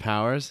commissioner's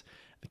powers.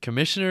 The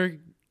commissioner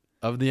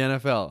of the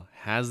NFL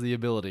has the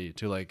ability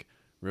to like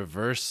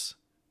reverse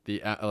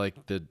the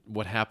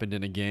what happened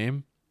in a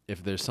game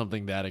if there's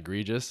something that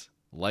egregious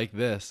like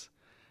this,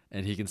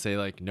 and he can say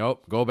like,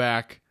 nope, go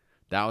back.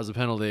 That was a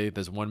penalty.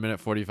 There's 1 minute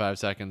 45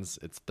 seconds.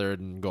 It's 3rd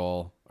and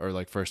goal or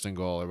like 1st and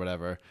goal or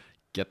whatever.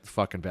 Get the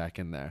fucking back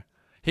in there.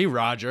 Hey,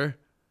 Roger,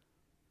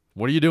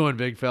 what are you doing,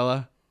 big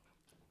fella?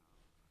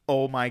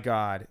 Oh my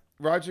God.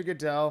 Roger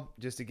Goodell,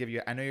 just to give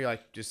you, I know you're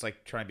like just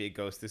like trying to be a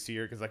ghost this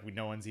year because like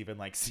no one's even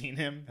like seen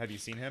him. Have you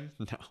seen him?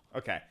 No.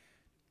 Okay.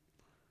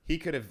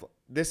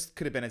 This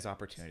could have been his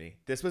opportunity.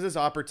 This was his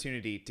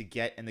opportunity to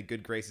get in the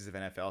good graces of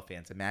NFL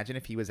fans. Imagine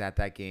if he was at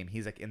that game.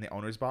 He's like in the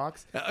owner's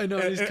box. I know.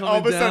 He's coming all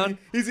of a down.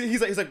 Sudden,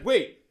 he's like,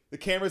 wait. The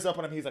camera's up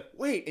on him. He's like,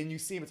 wait, and you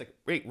see him. It's like,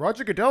 wait,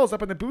 Roger Goodell's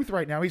up in the booth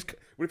right now. What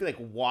if he like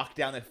walked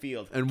down the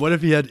field? And what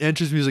if he had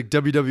entrance music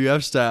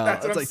WWF style?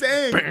 That's what I'm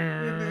saying.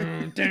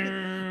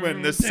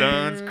 When the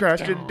sun's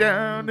crashing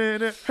down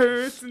and it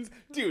hurts,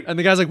 dude. And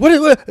the guy's like, what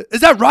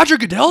is that? Roger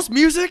Goodell's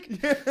music? And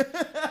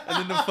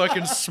then the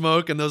fucking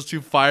smoke and those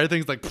two fire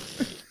things like.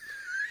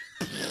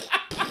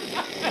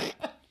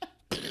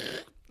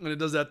 And it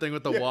does that thing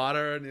with the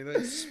water, and he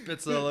like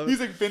spits all over.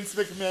 He's like Vince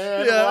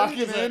McMahon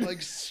walking in,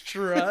 like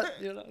strut.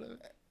 You know,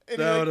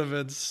 that would have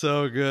been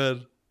so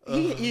good.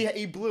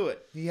 He blew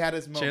it. He had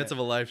his moment. Chance of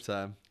a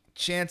lifetime.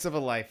 Chance of a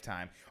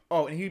lifetime.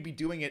 Oh, and he'd be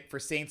doing it for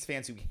Saints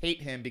fans who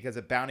hate him because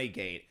of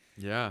Bountygate.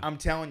 Yeah, I'm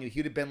telling you,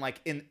 he'd have been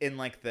like in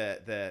like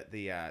the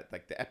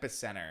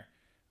epicenter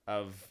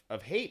of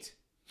hate.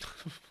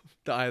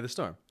 The eye of the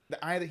storm.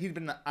 He'd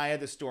been the eye of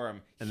the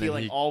storm, and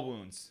healing all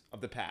wounds of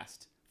the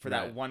past. For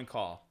right. that one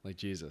call. Like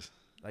Jesus.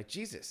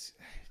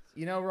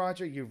 You know,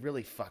 Roger, you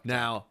really fucked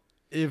now, up.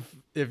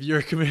 if you're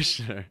a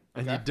commissioner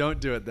and you don't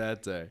do it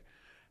that day,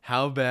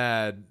 how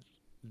bad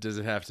does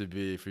it have to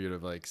be for you to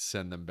like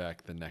send them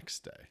back the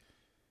next day?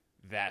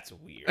 That's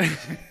weird.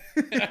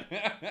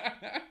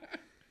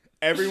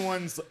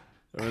 Everyone's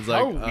how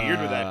like, weird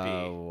would that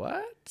be?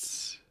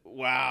 What?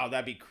 Wow,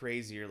 that'd be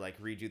crazy. Or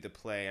like redo the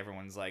play.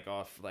 Everyone's like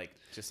off, like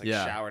just like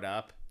showered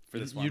up for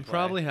this one You'd play.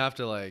 probably have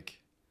to like.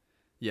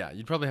 Yeah,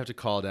 you'd probably have to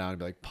call down and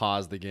be like,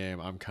 pause the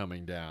game, I'm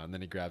coming down. And then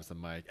he grabs the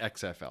mic,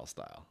 XFL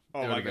style.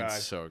 Oh, it my would have God. been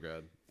so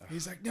good.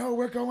 He's like, no,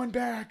 we're going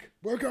back.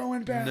 We're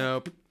going back.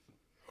 Nope.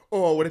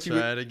 Oh, what if you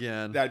try it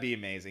again? That'd be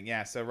amazing.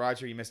 Yeah, so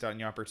Roger, you missed out on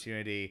your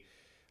opportunity.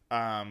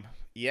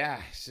 Yeah,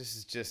 this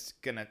is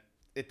just going to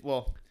 –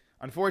 well,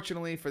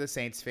 unfortunately for the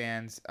Saints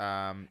fans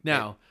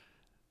now,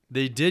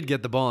 they did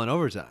get the ball in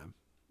overtime.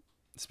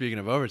 Speaking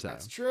of overtime.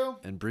 That's true.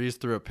 And Breeze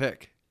threw a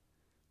pick.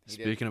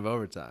 Speaking of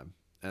overtime.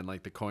 And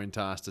like the coin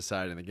toss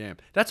deciding the game.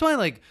 That's why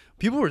like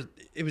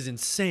it was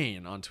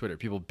insane on Twitter.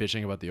 People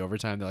bitching about the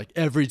overtime. They're like,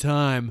 every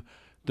time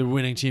the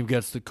winning team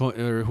gets the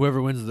coin, or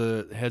whoever wins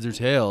the heads or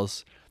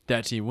tails,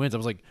 that team wins. I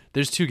was like,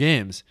 there's 2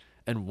 games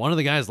and one of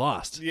the guys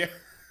lost. Yeah.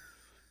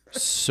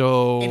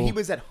 So and he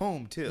was at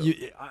home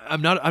too.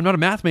 I'm not a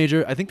math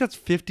major. I think that's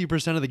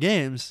 50% of the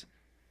games.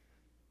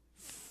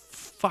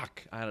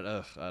 Fuck. I don't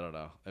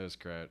know. It was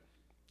great.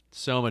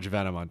 So much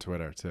venom on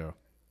Twitter too.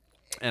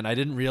 And I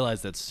didn't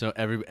realize that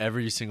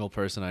every single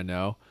person I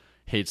know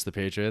hates the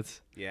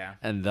Patriots. Yeah.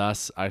 And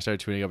thus I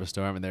started tweeting up a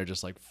storm, and they're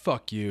just like,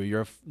 "Fuck you!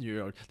 You're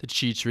the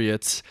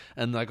Cheatriots,"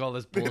 and like all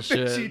this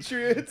bullshit. The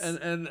Cheatriots.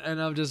 And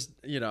I'm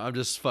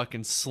just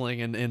fucking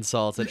slinging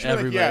insults at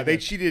everybody. Like, yeah, they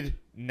cheated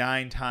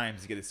 9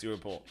 times to get the Super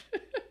Bowl.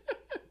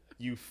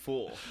 You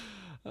fool.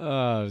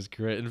 Oh, it was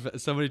great.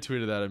 Somebody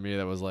tweeted that at me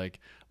that was like,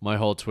 my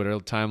whole Twitter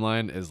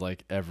timeline is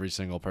like every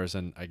single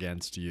person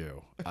against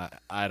you.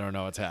 I don't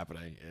know what's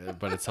happening,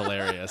 but it's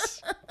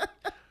hilarious.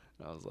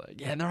 I was like,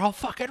 yeah, and they're all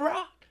fucking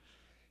wrong.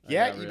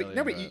 Yeah,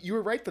 you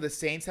were right. For the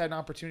Saints had an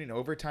opportunity in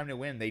overtime to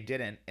win, they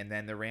didn't, and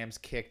then the Rams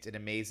kicked an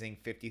amazing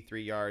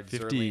 53 yards.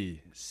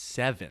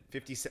 57.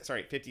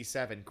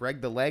 57.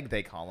 Greg the Leg,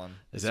 they call him.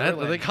 Is that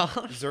what they call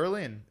him?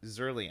 Zerlin.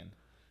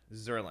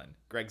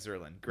 Greg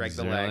Zerlin. Greg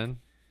the Leg.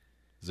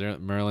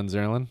 Merlin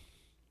Zerlin.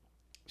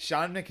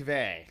 Sean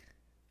McVay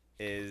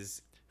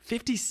is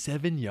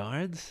 57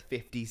 yards.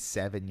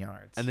 57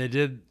 yards, and they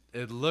did.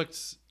 It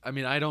looked. I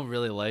mean, I don't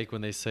really like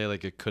when they say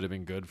like it could have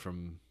been good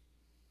from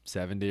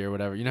 70 or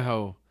whatever. You know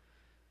how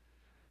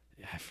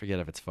I forget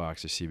if it's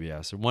Fox or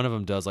CBS or one of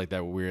them does like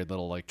that weird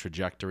little like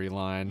trajectory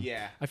line.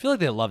 Yeah, I feel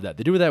like they love that.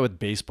 They do that with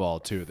baseball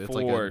too. It's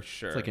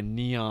sure. It's like a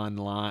neon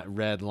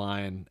red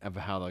line of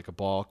how like a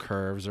ball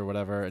curves or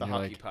whatever. The and you're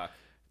hockey like, puck.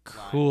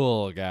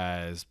 Cool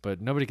guys, but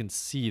nobody can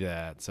see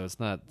that, so it's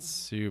not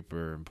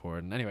super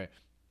important. Anyway,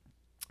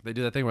 they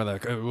do that thing where they're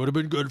like, it would have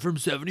been good from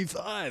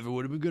 75. It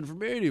would have been good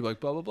from 80. Like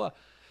blah blah blah.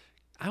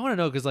 I want to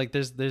know because like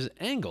there's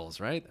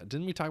angles, right?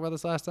 Didn't we talk about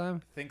this last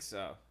time? I think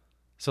so.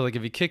 So like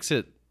if he kicks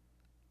it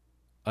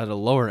at a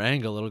lower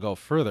angle, it'll go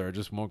further. It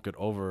just won't get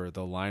over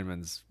the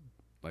lineman's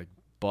like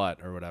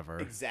butt or whatever.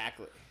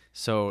 Exactly.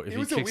 So if it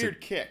was a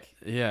weird kick.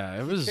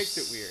 Yeah, he kicked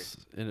it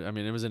weird. I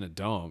mean, it was in a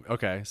dome.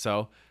 Okay,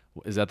 so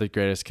is that the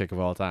greatest kick of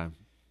all time?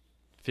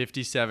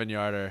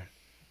 57-yarder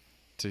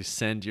to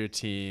send your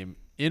team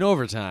in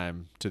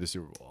overtime to the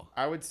Super Bowl.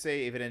 I would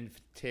say even in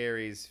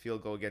Terry's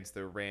field goal against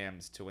the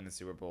Rams to win the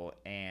Super Bowl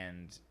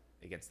and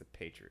against the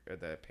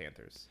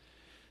Panthers.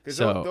 Because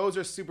those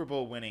are Super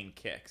Bowl winning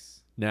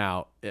kicks.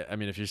 Now, I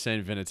mean, if you're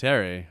saying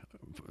Vinatieri,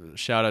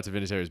 shout out to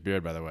Vinatieri's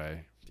beard, by the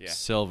way. Yeah.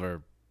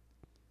 Silver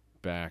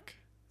back.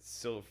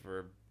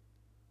 Silver.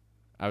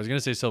 I was going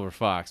to say silver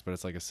fox, but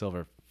it's like a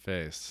silver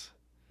face.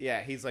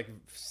 Yeah, he's like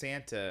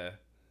Santa,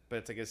 but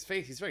it's like his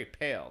face. He's very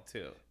pale,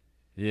 too.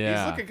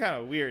 Yeah. He's looking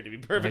kind of weird, to be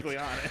perfectly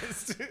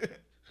honest.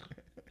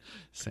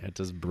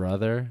 Santa's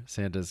brother,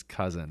 Santa's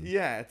cousin.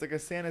 Yeah, it's like a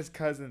Santa's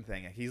cousin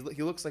thing. He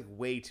looks like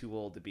way too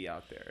old to be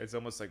out there. It's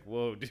almost like,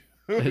 whoa, dude.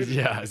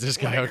 Yeah, is this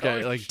guy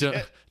okay? Like,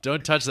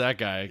 don't touch that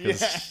guy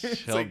because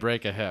he'll like,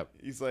 break a hip.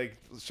 He's like,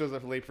 shows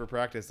up late for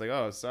practice. Like,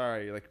 oh,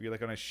 sorry. You're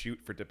like on a shoot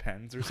for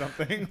Depends or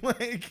something.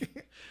 Like,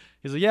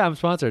 he's like, yeah, I'm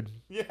sponsored.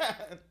 Yeah.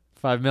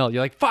 $5 million.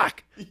 You're like,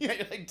 fuck. Yeah,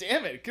 you're like,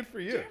 damn it. Good for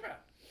you.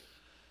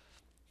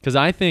 Because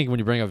I think when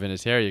you bring up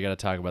Vinatieri, you got to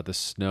talk about the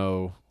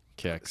snow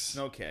kicks.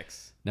 Snow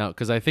kicks. Now,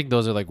 because I think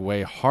those are like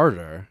way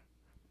harder,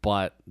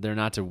 but they're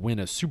not to win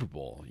a Super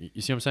Bowl.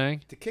 You see what I'm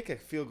saying? To kick a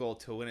field goal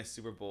to win a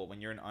Super Bowl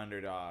when you're an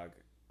underdog,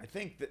 I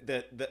think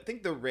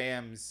the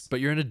Rams.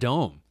 But you're in a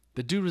dome.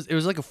 The dude it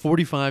was like a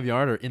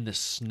 45-yarder in the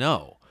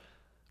snow.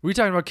 We were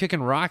talking about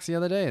kicking rocks the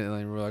other day, and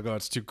we were like, "Oh,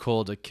 it's too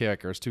cold to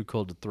kick, or it's too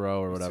cold to throw,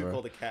 or whatever." It's too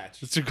cold to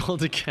catch. It's too cold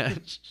to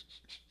catch.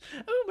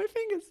 Oh, my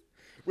fingers.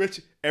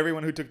 Which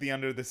everyone who took the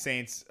under the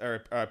Saints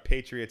or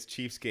Patriots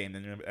Chiefs game,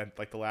 then at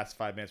like the last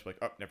 5 minutes, were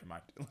like, "Oh, never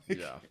mind."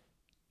 Yeah,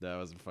 that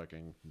was a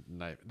fucking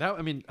night.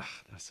 That was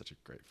such a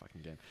great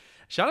fucking game.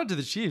 Shout out to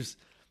the Chiefs.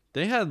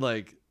 They had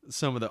like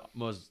some of the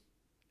most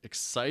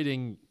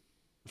exciting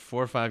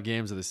 4 or 5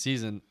 games of the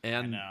season,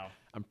 and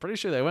I'm pretty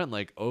sure they went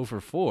like 0 for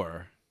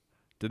 4.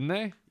 Didn't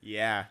they?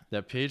 Yeah.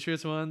 That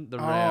Patriots one, the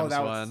Rams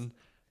one.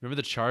 Remember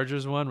the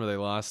Chargers one where they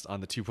lost on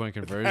the 2-point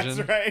conversion?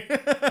 That's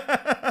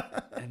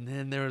right. And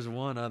then there was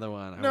one other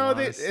one.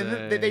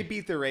 They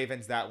beat the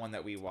Ravens, that one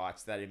that we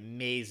watched, that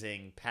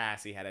amazing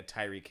pass he had at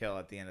Tyreek Hill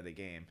at the end of the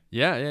game.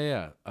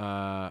 Yeah.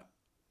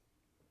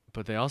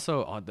 But they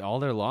also, all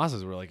their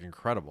losses were like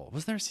incredible.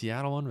 Was there a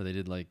Seattle one where they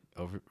did like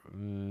over? I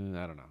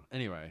don't know.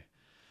 Anyway,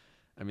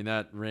 I mean,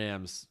 that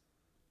Rams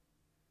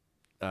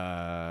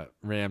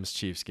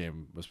Chiefs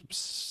game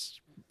was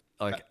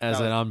like, as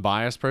an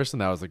unbiased person,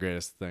 that was the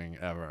greatest thing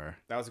ever.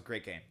 That was a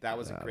great game. That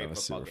was a great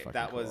football game.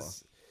 That cool.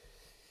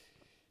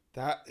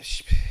 That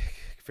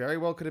very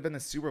well could have been the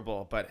Super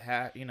Bowl, but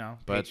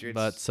Patriots.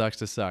 But sucks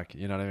to suck.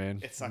 You know what I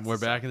mean? It sucks. We're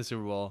back in the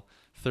Super Bowl,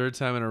 3rd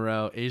time in a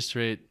row, 8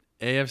 straight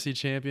AFC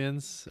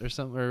champions or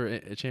something,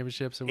 or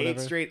championships or whatever.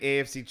 8 straight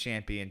AFC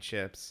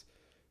championships.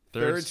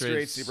 3rd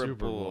straight Super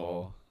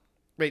Bowl.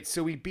 Wait,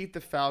 so we beat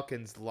the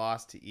Falcons,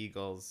 lost to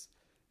Eagles,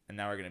 and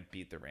now we're gonna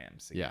beat the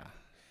Rams again.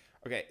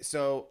 Yeah. Okay,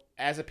 so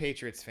as a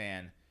Patriots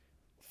fan,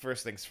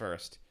 first things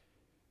first.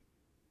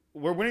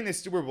 We're winning the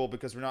Super Bowl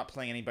because we're not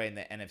playing anybody in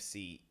the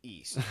NFC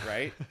East,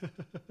 right?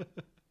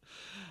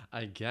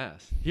 I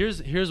guess.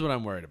 Here's what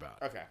I'm worried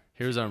about. Okay.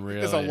 Here's what I'm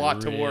really. There's a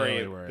lot to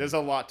worry. There's a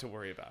lot to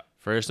worry about.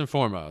 First and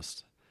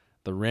foremost,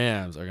 the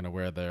Rams are gonna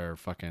wear their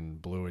fucking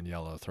blue and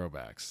yellow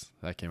throwbacks.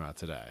 That came out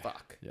today.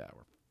 Fuck. Yeah,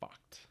 we're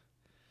fucked.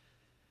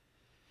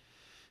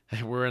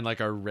 We're in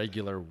like our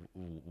regular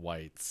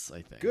whites,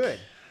 I think. Good.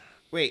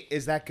 Wait,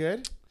 is that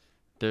good?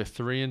 They're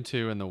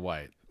 3-2 in the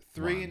white.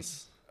 3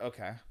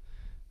 okay.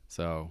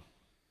 So,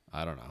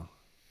 I don't know.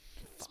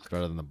 It's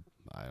better than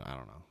I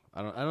don't know.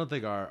 I don't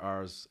think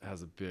ours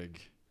has a big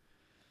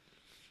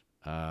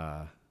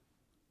I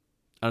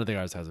don't think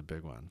ours has a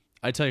big one.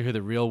 I tell you who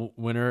the real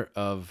winner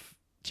of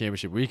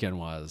championship weekend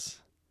was.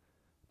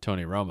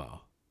 Tony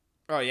Romo.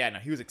 Oh yeah, no,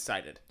 he was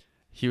excited.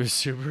 He was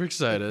super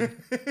excited.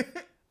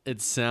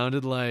 It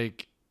sounded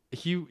like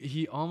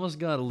he almost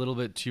got a little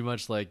bit too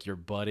much like your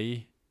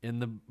buddy in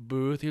the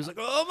booth. He was like,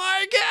 "Oh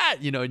my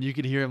god," and you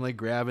could hear him like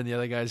grabbing the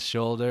other guy's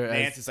shoulder.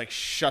 Nance is like,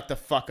 "Shut the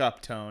fuck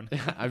up, Tone."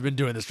 I've been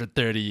doing this for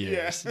 30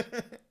 years.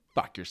 Yeah.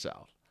 Fuck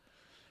yourself.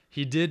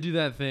 He did do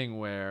that thing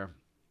where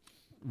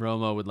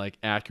Romo would like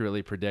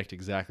accurately predict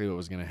exactly what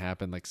was going to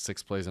happen, like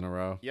 6 plays in a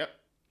row. Yep.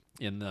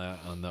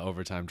 On the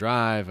overtime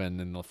drive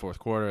and in the fourth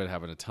quarter, it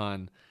happened a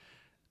ton.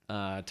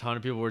 A ton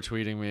of people were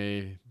tweeting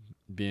me,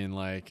 being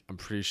like, "I'm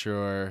pretty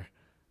sure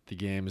the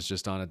game is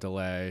just on a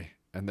delay,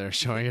 and they're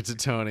showing it to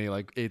Tony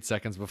like 8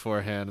 seconds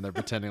beforehand, and they're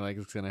pretending like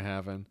it's gonna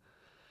happen."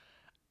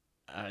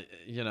 I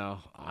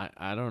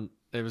don't.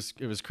 It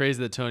was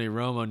crazy that Tony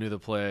Romo knew the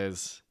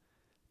plays,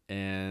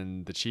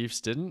 and the Chiefs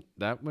didn't.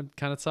 That would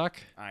kind of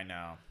suck. I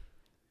know.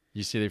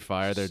 You see, they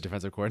fired their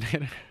defensive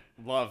coordinator.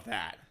 Love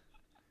that.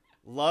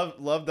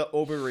 Love the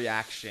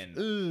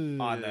overreaction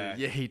on the.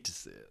 You hate to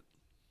see it.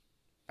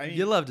 I mean,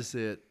 you love to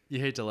see it. You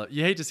hate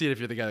to see it if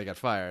you're the guy that got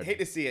fired. Hate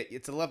to see it.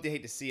 It's a love to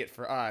hate to see it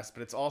for us,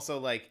 but it's also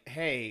like,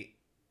 hey,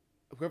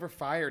 whoever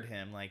fired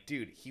him, like,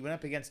 dude, he went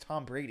up against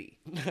Tom Brady.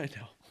 I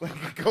know.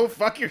 Like, go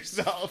fuck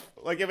yourself.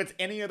 Like, if it's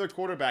any other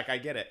quarterback, I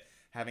get it.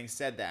 Having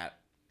said that,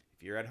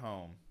 if you're at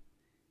home,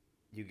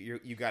 you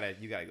gotta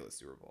go to the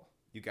Super Bowl.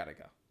 You gotta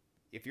go.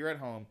 If you're at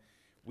home,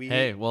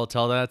 well,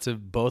 tell that to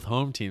both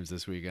home teams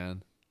this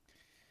weekend.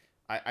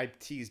 I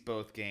teased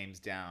both games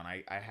down.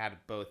 I had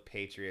both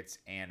Patriots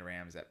and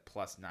Rams at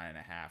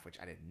 +9.5, which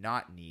I did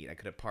not need. I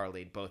could have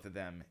parlayed both of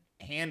them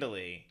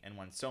handily and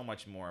won so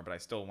much more, but I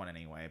still won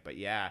anyway. But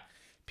yeah,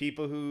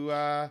 people who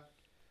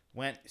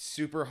went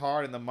super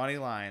hard in the money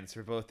lines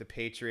for both the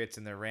Patriots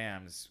and the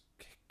Rams,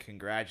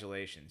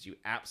 congratulations. You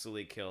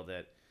absolutely killed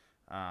it.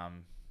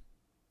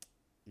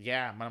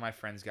 Yeah, one of my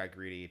friends got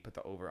greedy. He put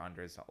the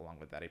over-unders along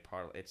with that.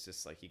 It's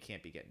just like you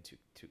can't be getting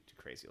too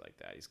crazy like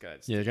that. He's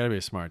got you got to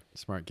be smart,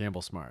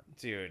 gamble smart.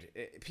 Dude,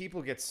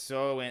 people get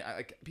so in.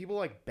 Like people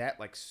like bet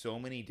like so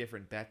many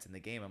different bets in the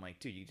game. I'm like,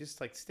 dude, you just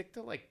like stick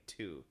to like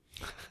 2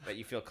 that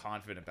you feel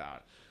confident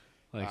about.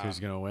 Like who's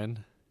gonna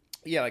win?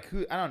 Yeah, like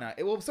who? I don't know.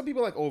 Well, some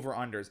people like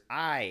over-unders.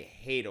 I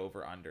hate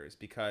over-unders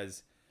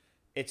because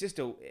it's just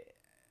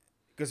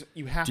because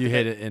you have. Do you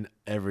hate it in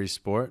every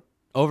sport?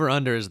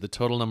 Over-under is the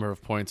total number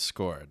of points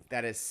scored.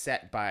 That is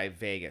set by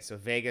Vegas. So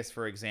Vegas,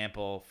 for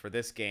example, for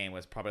this game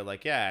was probably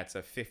like, yeah, it's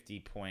a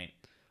 50-point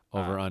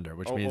over-under,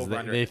 which means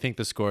they think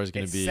the score is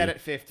going to be set at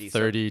 50,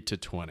 30 to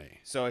 20.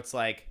 So it's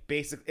like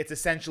it's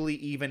essentially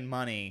even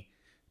money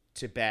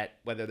to bet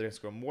whether they're going to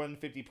score more than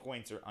 50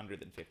 points or under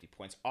than 50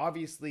 points.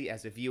 Obviously,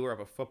 as a viewer of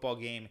a football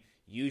game,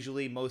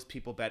 usually most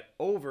people bet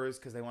overs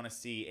because they want to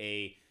see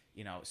a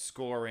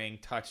scoring,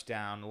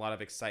 touchdown, a lot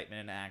of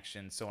excitement and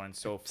action, so on and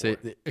so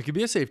forth. It could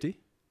be a safety.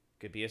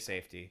 Could be a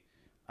safety.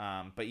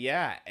 But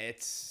yeah,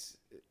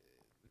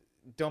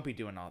 don't be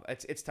doing all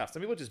that. It's tough.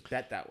 Some people just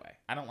bet that way.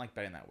 I don't like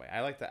betting that way.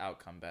 I like the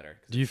outcome better.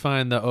 Do you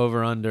find the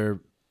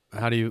over-under,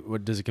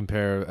 what does it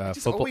compare I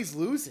just football? always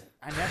lose it.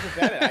 I never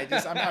bet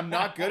it. I'm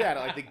not good at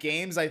it. Like the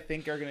games I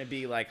think are going to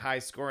be like high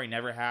scoring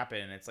never happen.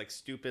 And it's like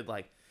stupid.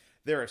 Like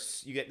there are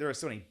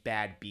so many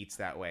bad beats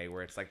that way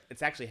where it's like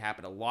it's actually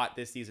happened a lot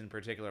this season in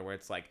particular where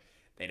it's like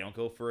they don't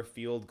go for a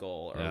field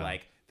goal or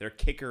like their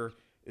kicker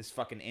is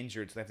fucking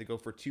injured so they have to go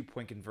for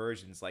 2-point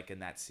conversions like in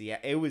that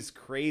it was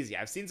crazy.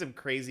 I've seen some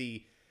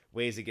crazy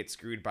ways to get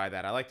screwed by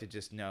that. I like to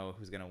just know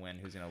who's going to win,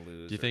 who's going to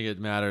lose. Do you think it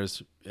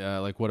matters?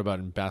 Like what about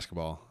in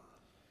basketball?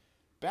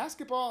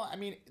 Basketball, I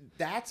mean,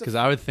 because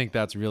I would think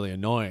that's really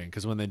annoying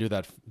because when they do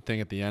that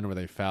thing at the end where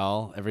they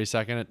foul every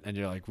second and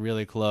you're like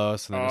really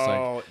close and they're just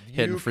like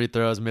hitting free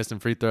throws, missing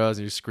free throws,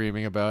 and you're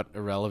screaming about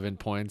irrelevant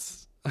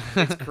points.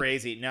 It's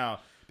crazy. No,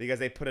 because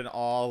they put in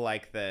all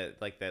like the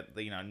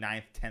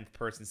 9th, 10th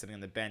person sitting on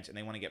the bench and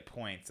they want to get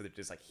points, so they're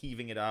just like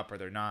heaving it up or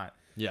they're not.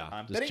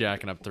 Yeah, just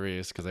jacking up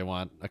threes because they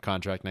want a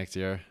contract next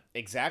year.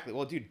 Exactly.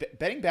 Well, dude,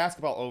 betting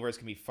basketball overs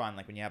can be fun.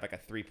 Like when you have like a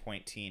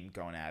 3-point team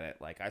going at it.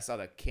 Like I saw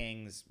the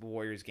Kings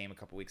Warriors game a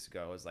couple weeks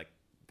ago. It was like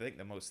I think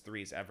the most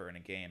threes ever in a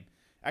game.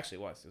 Actually,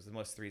 it was the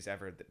most threes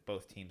ever that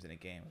both teams in a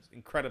game. It was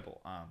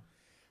incredible.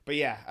 But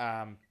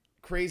yeah,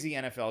 crazy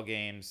NFL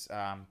games.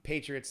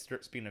 Patriots.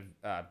 Speaking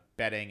of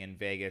betting in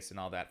Vegas and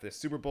all that, for the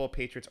Super Bowl,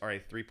 Patriots are a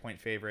 3-point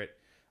favorite.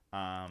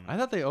 I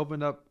thought they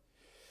opened up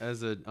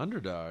as an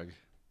underdog.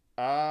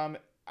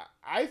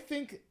 I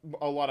think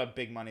a lot of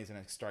big money is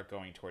going to start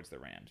going towards the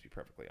Rams, to be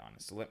perfectly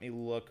honest. So let me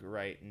look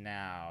right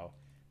now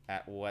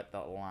at what the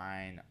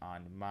line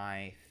on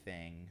my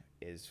thing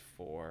is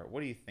for.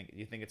 What do you think? Do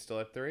you think it's still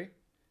at 3?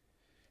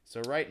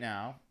 So right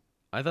now,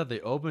 I thought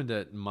they opened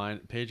at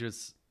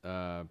Patriots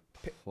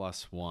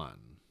 +1.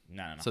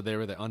 No. So they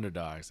were the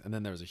underdogs, and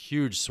then there was a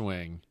huge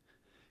swing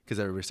because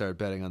everybody started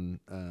betting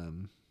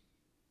on.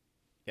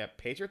 Yeah,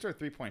 Patriots are a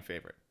 3-point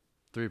favorite.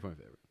 3-point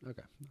favorite.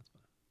 Okay, that's fine.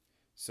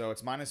 So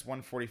it's minus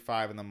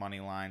 145 on the money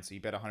line. So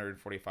you bet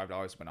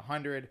 $145, win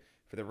 100.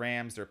 For the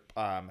Rams, they're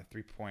a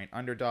 3-point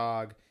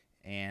underdog,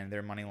 and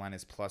their money line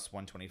is plus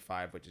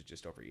 125, which is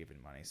just over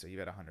even money. So you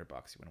bet $100, you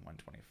win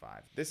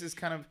 125. This is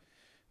kind of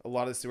a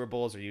lot of the Super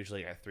Bowls are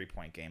usually a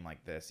 3-point game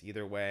like this.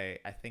 Either way,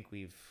 I think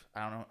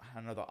I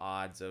don't know the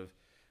odds of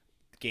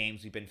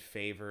games we've been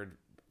favored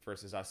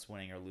versus us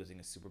winning or losing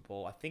a Super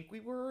Bowl. I think we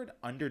were an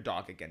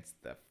underdog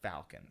against the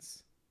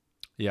Falcons.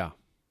 Yeah.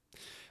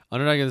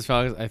 Underdog against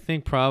Falcons. I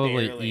think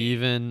probably Barely.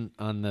 even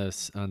on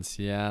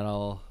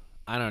Seattle.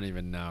 I don't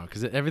even know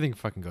because everything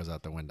fucking goes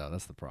out the window.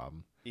 That's the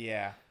problem.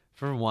 Yeah.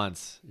 For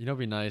once, it'd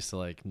be nice to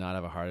like not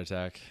have a heart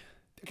attack.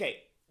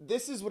 Okay,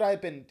 this is what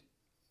I've been.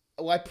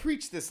 Well, I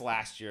preached this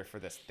last year for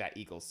that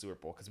Eagles Super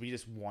Bowl because we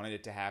just wanted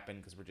it to happen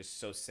because we're just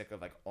so sick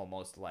of like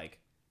almost like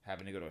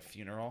having to go to a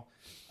funeral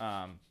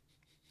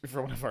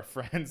for one of our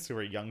friends who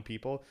are young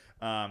people.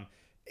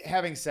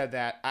 Having said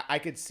that, I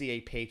could see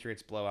a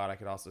Patriots blowout. I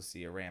could also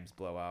see a Rams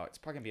blowout. It's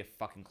probably gonna be a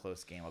fucking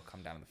close game. It'll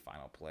come down to the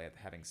final play.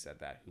 Having said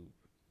that,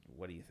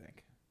 what do you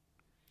think?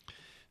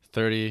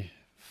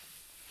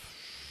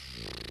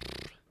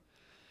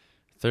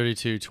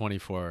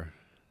 32-24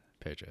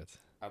 Patriots.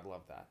 I'd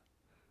love that.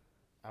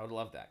 I would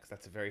love that because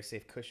that's a very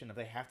safe cushion. If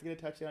they have to get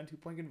a touchdown,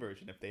 2-point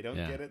conversion. If they don't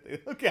get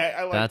it, okay,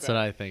 I like That's that.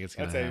 what I think it's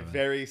going to happen. That's a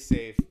very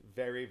safe,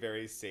 very,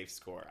 very safe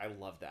score. I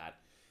love that.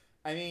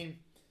 I mean,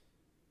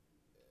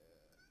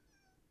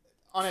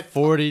 on a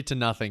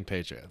 40-0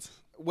 Patriots.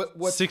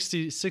 What's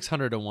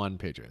 600-1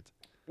 Patriots.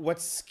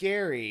 What's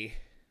scary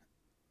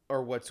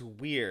or what's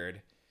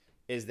weird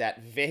is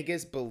that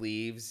Vegas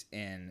believes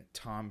in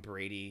Tom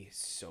Brady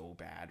so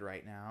bad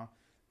right now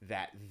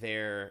that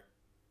the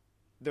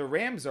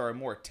Rams are a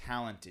more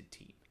talented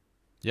team.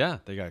 Yeah,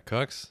 they got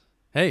Cooks.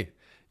 Hey,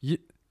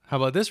 how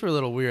about this for a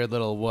little weird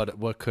little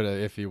what could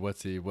have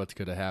what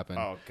could have happened?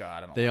 Oh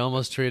God, they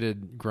almost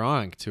traded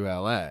Gronk to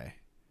LA.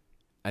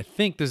 I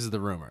think this is the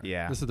rumor.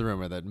 Yeah, this is the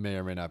rumor that may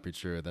or may not be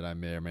true, that I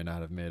may or may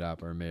not have made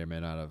up or may or may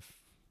not have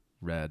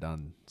read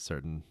on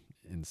certain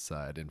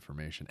inside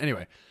information.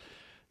 Anyway,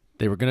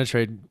 they were gonna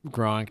trade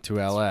Gronk to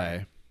LA.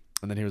 Right.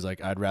 And then he was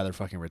like, I'd rather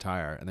fucking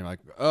retire. And they're like,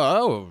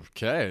 oh,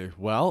 okay.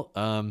 Well,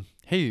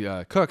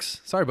 hey,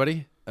 Cooks, sorry,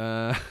 buddy.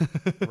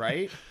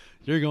 Right?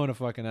 You're going to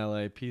fucking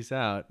LA. Peace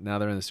out. Now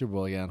they're in the Super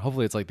Bowl again.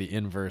 Hopefully it's like the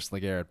inverse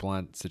LeGarrette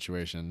Blount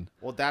situation.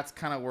 Well, that's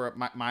kind of where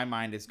my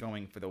mind is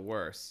going for the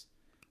worse.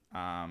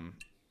 Dude,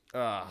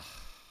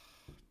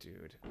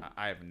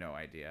 I have no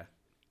idea.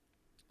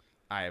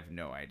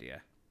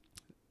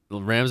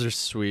 The Rams are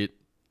sweet.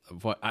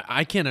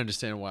 I can't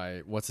understand why,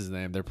 what's his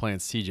name? They're playing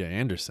C.J.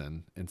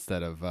 Anderson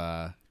instead of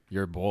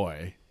your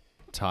boy,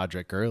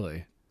 Todrick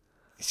Gurley.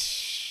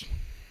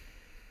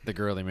 The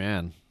Gurley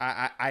man.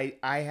 I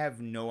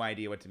have no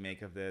idea what to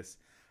make of this.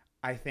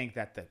 I think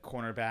that the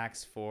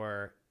cornerbacks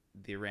for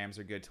the Rams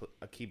are good.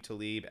 Aqib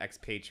Talib,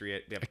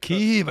 ex-Patriot.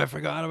 Aqib, I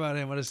forgot about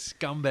him. What a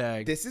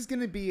scumbag. This is going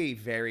to be a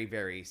very,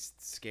 very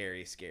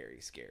scary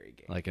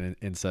game. Like an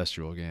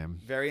incestual game.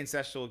 Very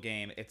incestual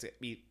game. It's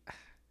a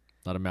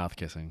lot of mouth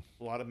kissing.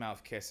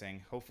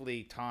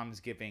 Hopefully, Tom's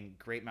giving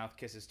great mouth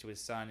kisses to his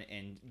son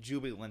in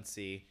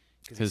jubilancy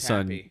because his he's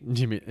son. happy.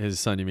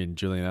 You mean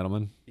Julian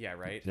Edelman? Yeah,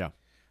 right. Yeah.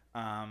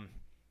 God,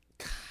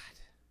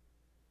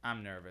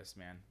 I'm nervous,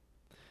 man.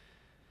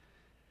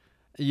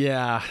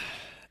 Yeah,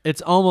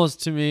 it's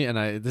almost to me,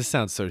 and this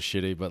sounds so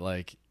shitty, but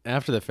like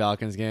after the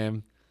Falcons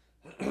game,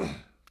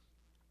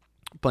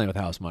 playing with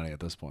house money at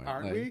this point.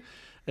 Aren't we?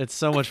 It's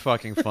so much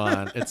fucking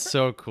fun. It's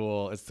so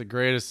cool. It's the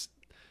greatest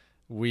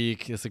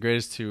week. It's the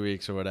greatest 2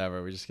 weeks or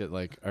whatever. We just get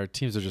like our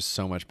teams are just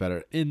so much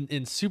better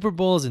in Super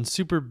Bowls and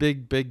super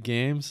big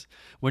games.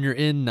 When you're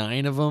in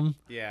 9 of them,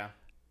 yeah,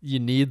 you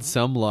need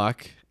some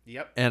luck.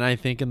 Yep. And I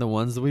think in the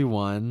ones that we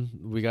won,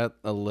 we got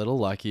a little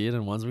lucky, and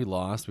in ones we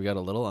lost, we got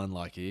a little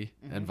unlucky,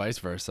 and vice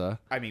versa.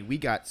 I mean, we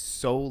got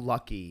so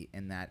lucky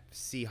in that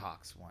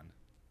Seahawks one.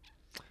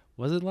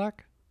 Was it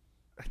luck?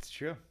 That's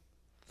true.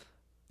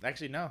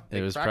 Actually, no.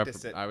 It was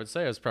practiced it. I would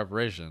say it was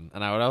preparation,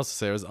 and I would also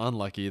say it was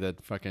unlucky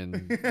that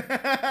fucking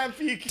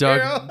Pete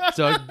Carroll.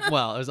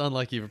 Well, it was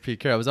unlucky for Pete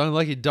Carroll. It was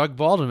unlucky Doug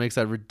Baldwin makes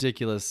that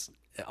ridiculous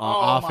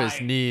off his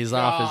knees,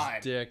 God. off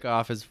his dick,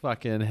 off his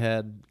fucking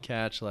head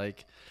catch.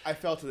 Like I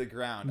fell to the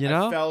ground. You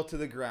know? I fell to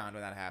the ground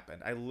when that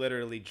happened. I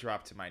literally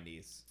dropped to my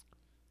knees.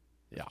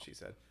 Yeah, she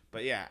said.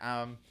 But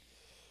yeah.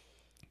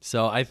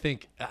 So I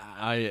think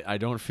I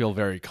don't feel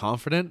very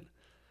confident,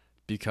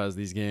 because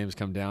these games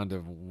come down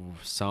to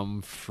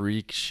some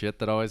freak shit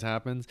that always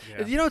happens.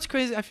 Yeah. You know what's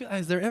crazy?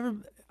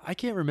 I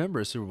can't remember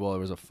a Super Bowl that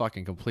was a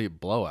fucking complete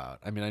blowout.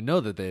 I mean, I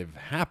know that they've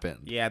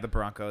happened. Yeah, the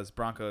Broncos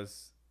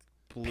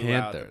blew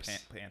out the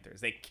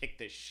Panthers. They kicked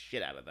the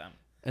shit out of them.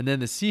 And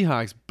then the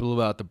Seahawks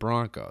blew out the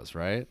Broncos,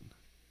 right?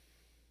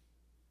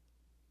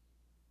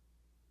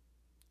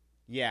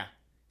 Yeah.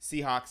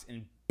 Seahawks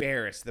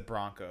embarrassed the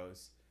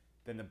Broncos.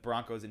 Then the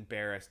Broncos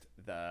embarrassed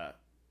the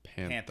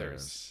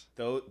Panthers.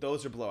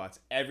 Those are blowouts.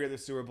 Every other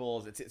Super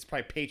Bowls, it's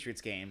probably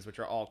Patriots games, which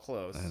are all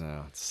close. I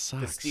know. It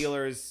sucks. The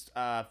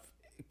Steelers,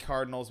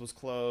 Cardinals was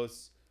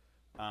close.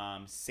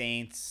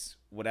 Saints,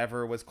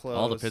 whatever was close.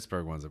 All the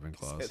Pittsburgh ones have been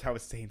close. That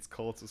was Saints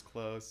Colts was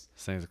close.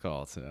 Saints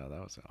Colts, yeah,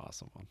 that was an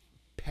awesome one.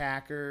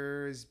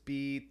 Packers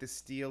beat the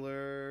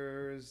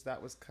Steelers.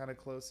 That was kind of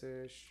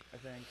close-ish, I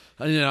think.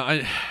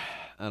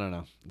 I don't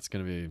know. It's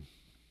gonna be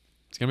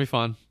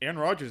fun. Aaron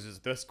Rodgers is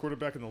the best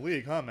quarterback in the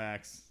league, huh,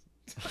 Max?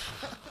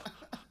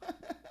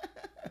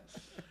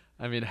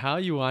 I mean, how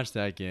you watch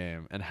that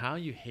game and how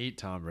you hate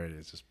Tom Brady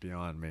is just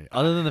beyond me.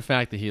 Other than the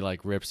fact that he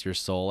like rips your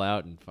soul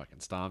out and fucking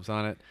stomps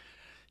on it.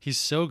 He's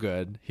so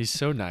good. He's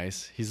so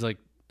nice. He's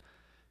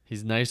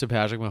nice to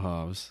Patrick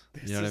Mahomes.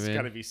 You know what I mean? It's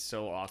got to be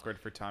so awkward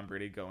for Tom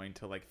Brady going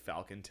to like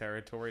Falcon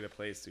territory to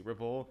play a Super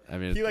Bowl. I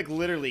mean, he like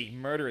literally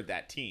murdered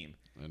that team.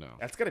 I know.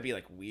 That's got to be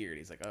like weird.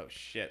 He's like, oh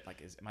shit,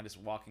 like am I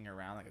just walking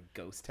around like a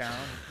ghost town?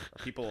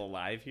 Are people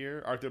alive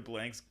here? Arthur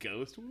Blank's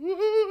ghost.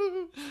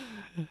 Woo!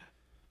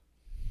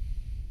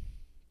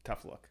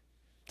 Tough look.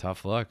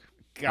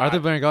 God. Arthur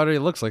Blank already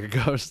looks like a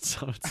ghost,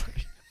 so it's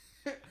like...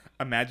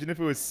 Imagine if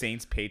it was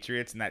Saints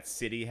Patriots and that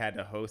city had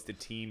to host a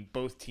team,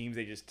 both teams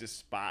they just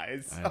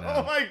despise. I know.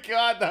 Oh my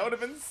god, that would have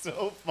been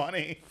so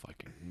funny.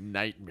 Fucking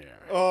nightmare.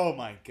 Oh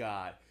my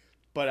god.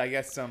 But I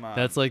guess some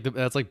that's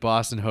like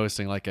Boston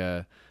hosting like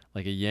a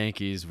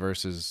Yankees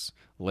versus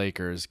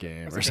Lakers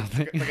game or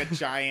something. Like a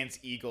Giants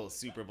Eagles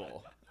Super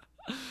Bowl.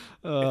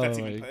 Oh If that's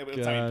my even, God.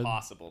 it's not even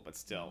possible, but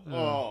still.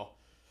 Oh,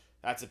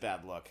 that's a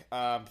bad look.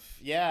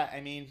 Yeah,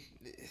 I mean,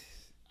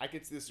 I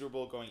could see the Super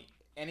Bowl going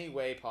any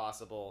way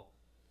possible.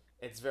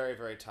 It's very,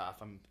 very tough.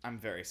 I'm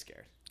very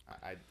scared.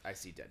 I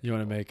see dead. You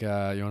want to make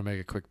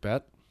a quick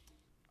bet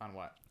on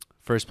what?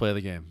 First play of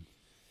the game.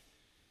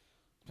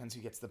 Depends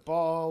who gets the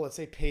ball. Let's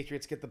say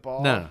Patriots get the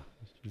ball. No.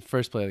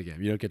 First play of the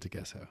game. You don't get to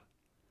guess who.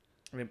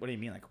 I mean, what do you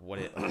mean? Like what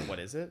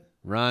is it?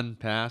 Run,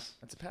 pass.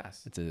 That's a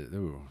pass. It's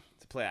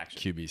a play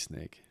action. QB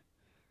snake.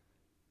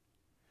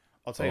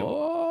 I'll tell you.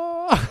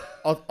 Oh.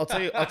 I'll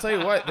tell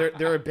you what.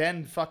 There have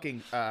been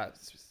fucking.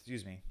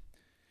 Excuse me.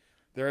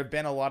 There have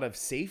been a lot of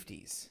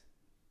safeties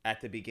at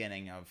the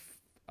beginning of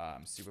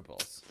Super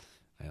Bowls.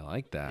 I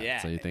like that. Yeah.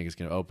 So you think it's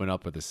gonna open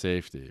up with a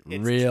safety?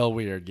 Real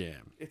weird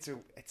game.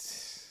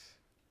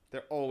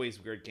 They're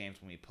always weird games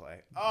when we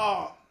play.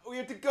 Oh, we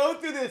have to go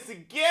through this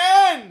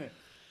again.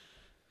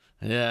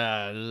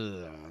 Yeah.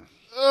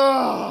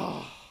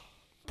 Oh,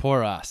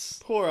 Poor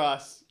us.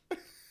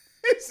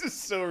 This is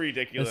so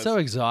ridiculous. It's so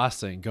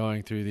exhausting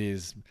going through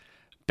these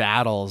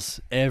battles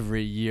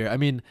every year. I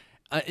mean,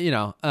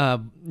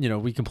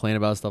 we complain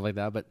about stuff like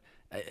that, but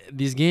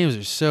these games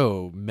are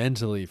so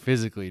mentally,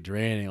 physically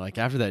draining. Like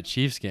after that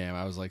Chiefs game,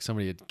 I was like,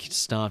 somebody had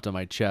stomped on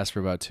my chest for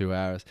about 2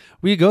 hours.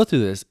 We go through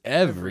this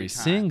every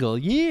single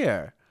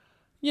year.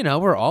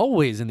 We're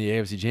always in the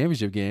AFC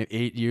Championship game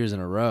 8 years in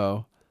a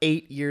row.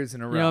 8 years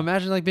in a row.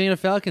 Imagine like being a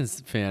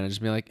Falcons fan and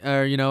just being like,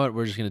 you know what,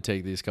 we're just gonna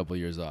take these couple of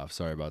years off.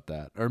 Sorry about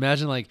that. Or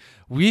imagine like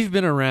we've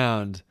been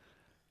around.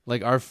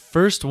 Like our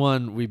first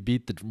one, we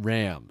beat the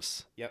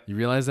Rams. Yep. You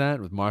realize that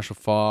with Marshall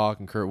Faulk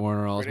and Kurt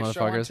Warner, all those British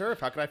show on motherfuckers. turf.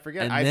 How could I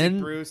forget? And Isaac then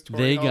Bruce,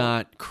 Torrey they Holt.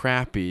 got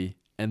crappy,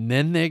 and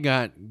then they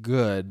got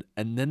good,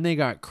 and then they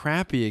got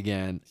crappy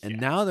again,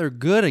 and now they're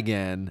good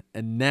again,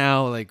 and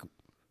now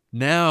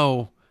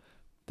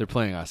they're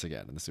playing us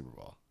again in the Super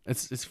Bowl.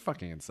 It's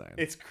fucking insane.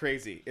 It's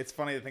crazy. It's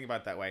funny to think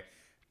about it that way.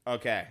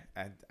 Okay,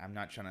 I'm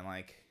not trying to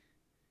like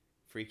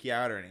freak you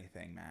out or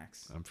anything,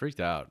 Max. I'm freaked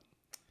out.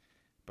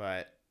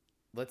 But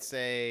let's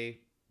say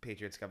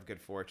Patriots have good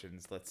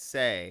fortunes. Let's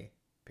say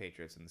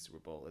Patriots in the Super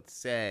Bowl. Let's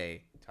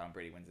say Tom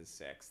Brady wins his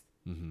 6th.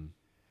 Mm-hmm.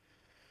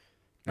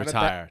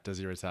 Retire. Does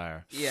he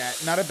retire? Yeah,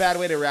 not a bad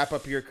way to wrap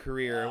up your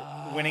career,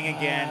 winning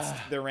against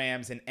the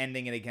Rams and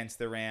ending it against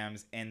the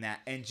Rams, and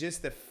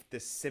just the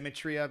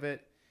symmetry of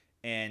it,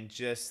 and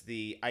just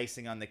the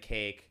icing on the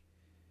cake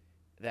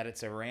that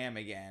it's a Ram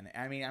again.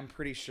 I mean, I'm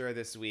pretty sure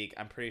this week.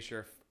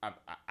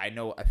 I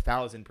know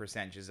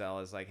 1,000% Giselle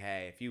is like,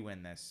 hey, if you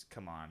win this,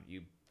 come on,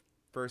 you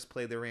first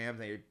play the Rams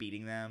and you're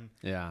beating them.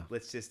 Yeah.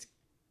 That's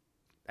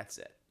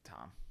it,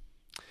 Tom.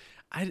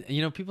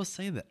 People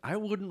say that. I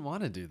wouldn't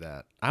want to do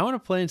that. I want to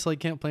play until I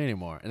can't play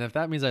anymore. And if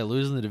that means I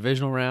lose in the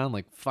divisional round,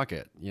 like, fuck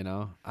it, I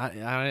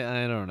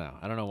don't know.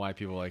 I don't know why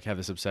people like have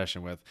this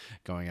obsession with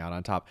going out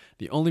on top.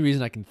 The only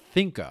reason I can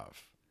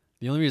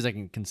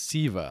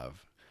conceive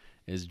of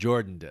is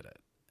Jordan did it.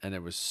 And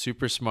it was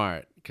super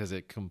smart because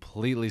it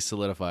completely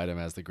solidified him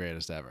as the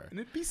greatest ever. And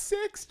it'd be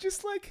 6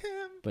 just like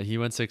him. But he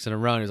went 6 in a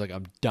row and he was like,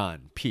 I'm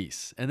done.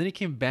 Peace. And then he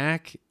came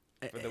back.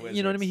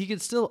 You know what I mean? He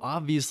could still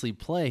obviously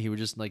play. He was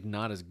just like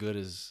not as good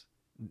as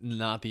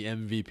not the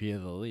MVP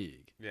of the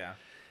league. Yeah.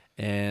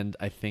 And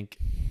I think,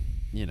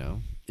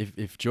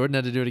 if Jordan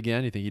had to do it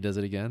again, you think he does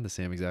it again the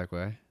same exact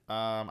way?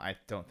 I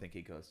don't think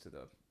he goes to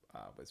the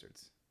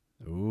Wizards.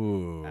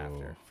 Ooh.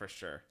 After, for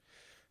sure.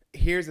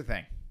 Here's the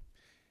thing.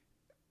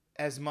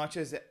 As much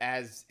as it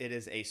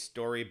is a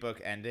storybook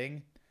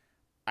ending,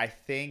 I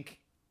think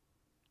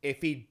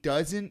if he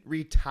doesn't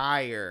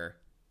retire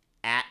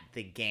at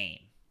the game,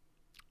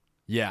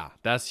 yeah,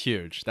 that's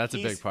huge. That's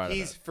a big part of it.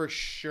 He's for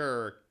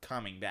sure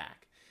coming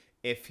back.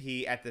 If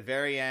he at the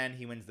very end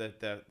he wins the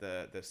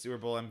Super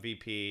Bowl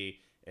MVP,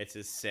 it's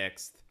his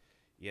 6th.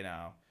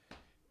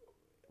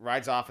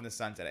 rides off in the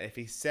sunset. If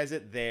he says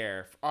it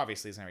there,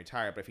 obviously he's going to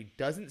retire. But if he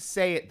doesn't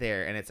say it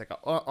there and it's like,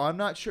 oh, I'm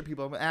not sure,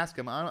 people, I'm going to ask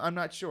him, I'm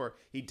not sure,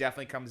 he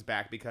definitely comes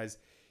back because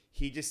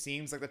he just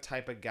seems like the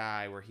type of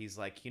guy where he's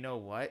like, you know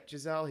what,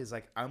 Giselle? He's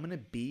like, I'm going to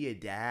be a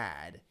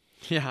dad.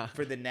 Yeah.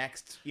 For the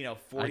next,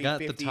 40,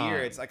 50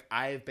 years. It's like,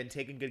 I've been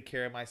taking good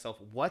care of myself.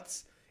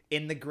 What's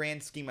in the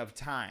grand scheme of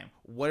time?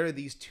 What are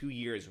these 2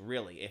 years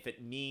really? If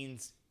it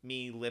means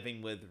me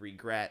living with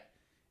regret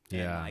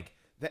and like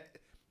that,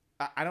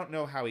 I don't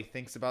know how he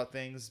thinks about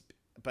things,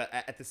 but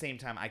at the same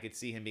time, I could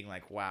see him being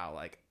like, wow,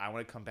 like I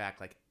want to come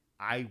back. Like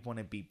I want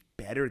to be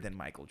better than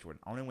Michael Jordan.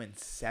 I want to win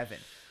 7.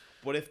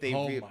 What if they?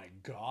 Oh my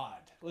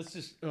God! Let's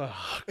just.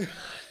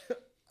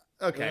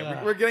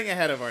 Okay, we're getting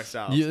ahead of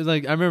ourselves. I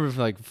remember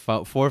like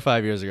 4 or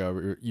 5 years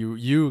ago,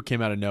 you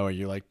came out of nowhere.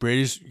 You're like,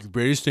 Brady's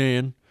staying,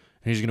 and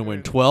he's gonna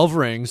win 12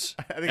 rings.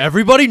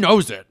 Everybody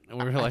knows it. And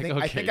we were like,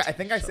 okay. I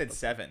think I said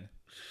 7.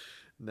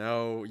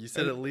 No, you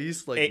said at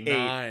least like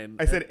 9.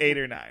 I said 8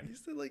 or 9. You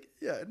said like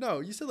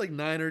you said like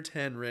 9 or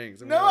 10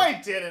 rings. No,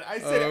 I didn't. I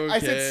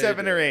said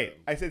 7 or 8.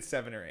 I said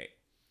 7 or 8.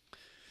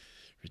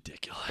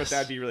 Ridiculous. But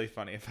that'd be really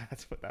funny if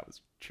that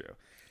was true.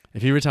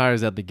 If he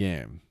retires at the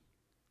game,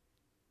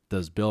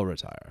 does Bill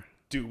retire?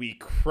 Do we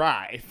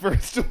cry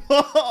first of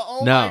all?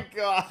 Oh no, my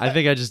God. I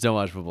think I just don't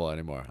watch football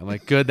anymore. I'm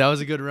like, good. That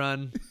was a good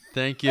run.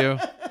 Thank you.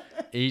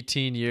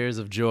 18 years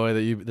of joy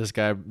that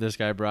this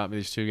guy brought me.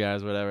 These 2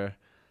 guys, whatever.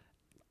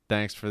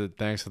 Thanks for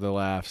the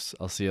laughs.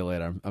 I'll see you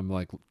later. I'm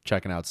like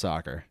checking out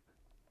soccer.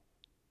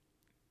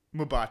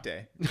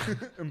 Mbappe.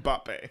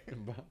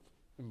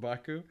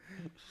 Mbaku.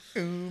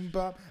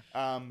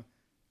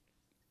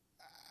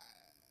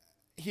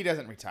 He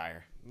doesn't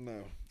retire.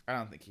 No, I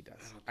don't think he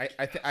does.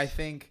 I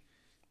think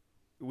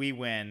we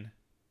win.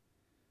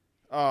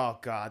 Oh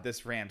God,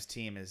 this Rams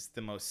team is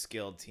the most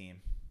skilled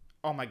team.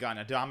 Oh my God,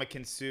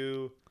 Ndamukong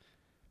Suh.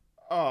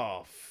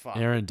 Oh fuck.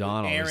 Aaron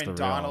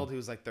Donald,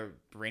 who's like the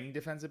reigning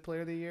defensive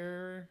player of the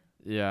year.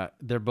 Yeah,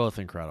 they're both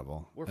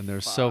incredible, and they're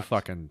fucked. so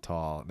fucking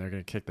tall. And they're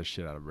gonna kick the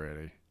shit out of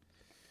Brady.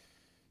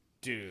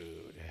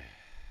 Dude.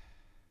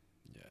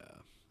 Yeah,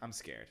 I'm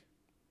scared.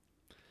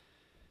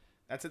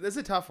 This is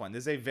a tough one.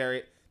 This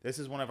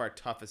is one of our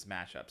toughest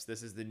matchups.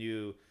 This is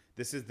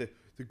the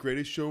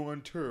greatest show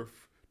on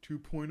turf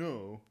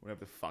 2.0,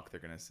 whatever the fuck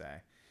they're gonna say.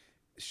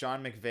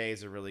 Sean McVay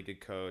is a really good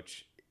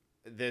coach.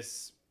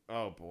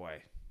 Oh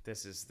boy,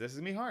 this is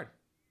gonna be hard.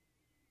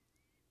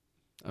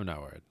 I'm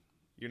not worried.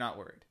 You're not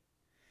worried.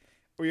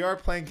 We are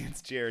playing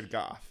against Jared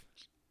Goff.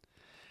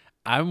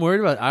 I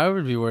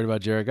would be worried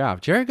about Jared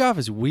Goff. Jared Goff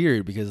is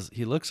weird because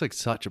he looks like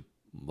such a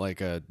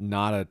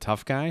not a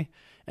tough guy.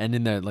 And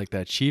in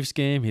that Chiefs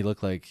game, he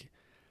looked like,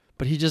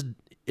 but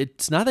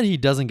it's not that he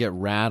doesn't get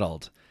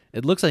rattled.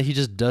 It looks like he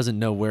just doesn't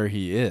know where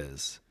he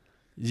is.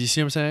 You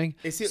see what I'm saying?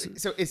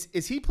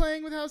 Is he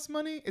playing with house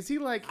money? Is he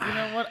like, you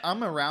know what?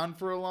 I'm around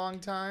for a long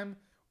time.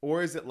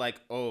 Or is it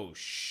like, oh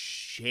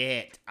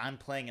shit, I'm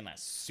playing in a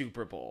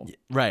Super Bowl?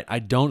 Right. I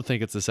don't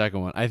think it's the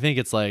second one. I think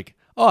it's like,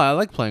 oh, I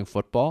like playing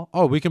football.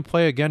 Oh, we can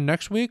play again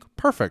next week?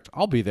 Perfect.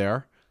 I'll be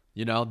there.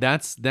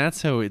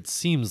 That's how it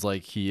seems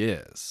like he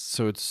is.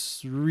 So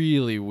it's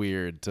really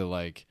weird to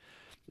like,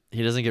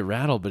 he doesn't get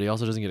rattled, but he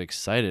also doesn't get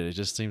excited. It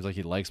just seems like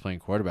he likes playing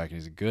quarterback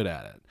and he's good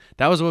at it.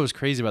 That was what was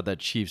crazy about that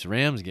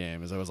Chiefs-Rams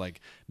game is I was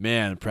like,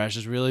 man,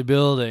 pressure's really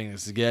building.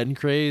 This is getting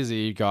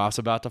crazy. Goff's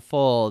about to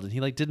fold. And he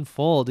didn't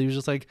fold. He was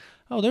just like,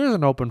 oh, there's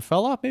an open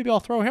fella. Maybe I'll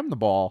throw him the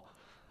ball.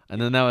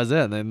 And then that was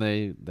it. And then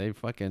they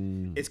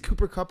fucking... Is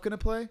Cooper Kupp going to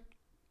play?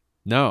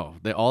 No.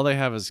 All they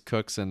have is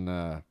Cooks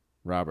and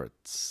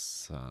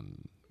Roberts.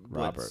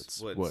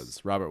 Robert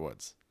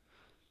Woods.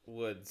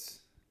 Woods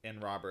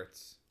and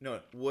Roberts. No,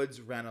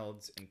 Woods,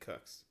 Reynolds, and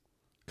Cooks.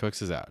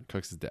 Cooks is out.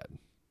 Cooks is dead.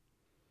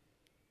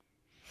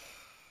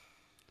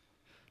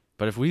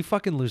 But if we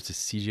fucking lose to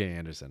C.J.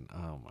 Anderson,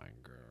 oh my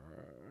God.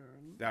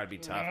 That would be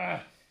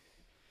tough.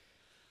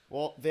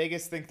 Well,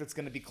 Vegas think that's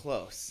going to be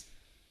close.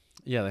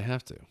 Yeah, they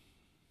have to.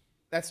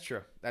 That's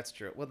true.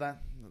 Well, the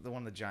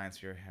one of the Giants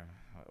here,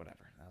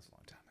 whatever. That was a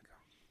long time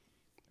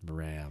ago.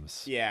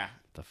 Rams. Yeah.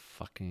 The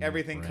fucking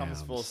Everything Rams.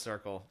 comes full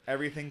circle.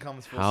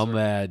 How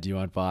mad do you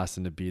want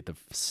Boston to beat the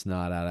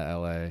snot out of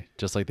L.A.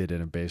 just like they did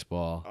in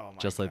baseball,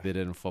 like they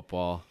did in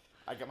football?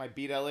 I got my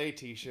Beat LA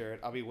t-shirt.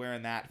 I'll be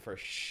wearing that for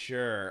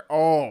sure.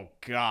 Oh,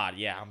 God.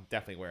 Yeah, I'm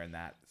definitely wearing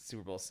that.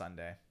 Super Bowl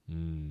Sunday.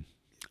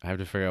 I have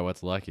to figure out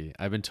what's lucky.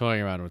 I've been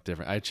toying around with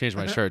different. I changed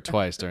my shirt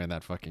twice during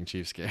that fucking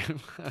Chiefs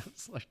game. I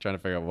was like trying to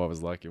figure out what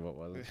was lucky, what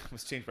wasn't. I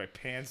almost changed my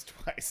pants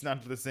twice,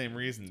 not for the same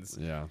reasons.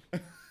 Yeah.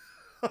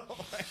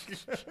 Oh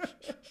my God.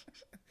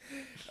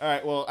 All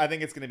right, well, I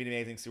think it's going to be an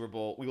amazing Super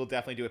Bowl. We will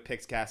definitely do a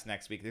PicksCast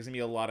next week. There's going to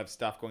be a lot of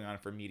stuff going on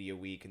for Media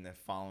Week and the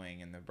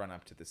following and the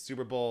run-up to the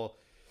Super Bowl.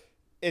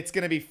 It's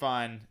going to be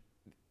fun.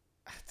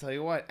 I'll tell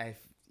you what,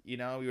 you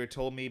were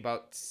told me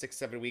about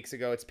 6-7 weeks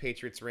ago it's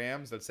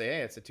Patriots-Rams. Let's say,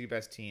 hey, it's the 2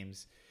 best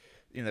teams.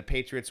 The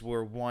Patriots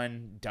were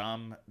one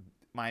dumb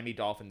Miami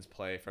Dolphins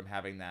play from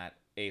having that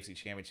AFC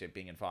Championship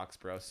being in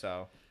Foxborough.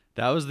 So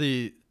that was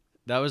the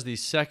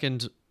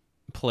second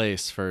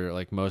place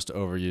for most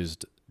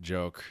overused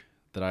joke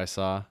that I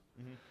saw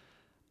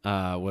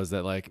was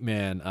that like,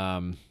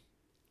 man,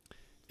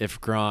 if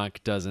Gronk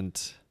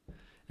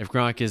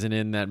isn't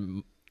in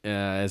that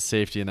as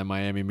safety in the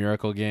Miami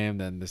Miracle game,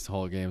 then this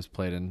whole game's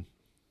played in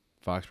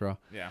Foxborough.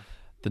 Yeah.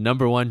 The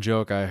number one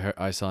joke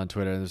I saw on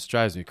Twitter, and this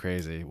drives me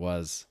crazy,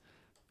 was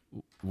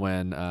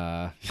when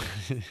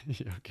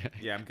you okay?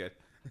 Yeah, I'm good.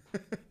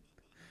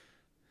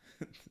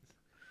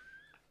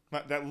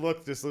 That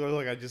look just looked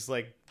like I just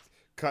like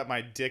cut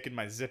my dick in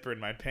my zipper in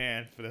my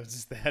pants, but it was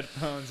just the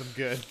headphones. I'm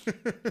good.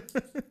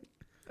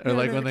 Or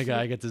like when the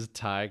guy gets his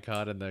tie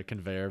caught in the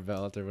conveyor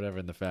belt or whatever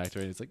in the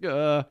factory, and he's like,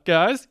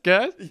 guys.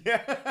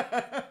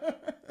 Yeah.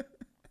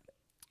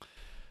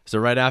 So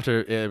right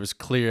after it was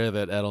clear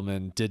that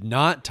Edelman did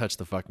not touch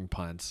the fucking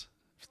punt,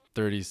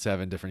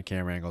 37 different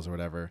camera angles or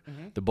whatever,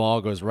 the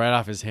ball goes right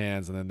off his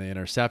hands and then they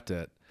intercept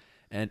it.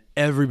 And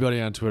everybody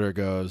on Twitter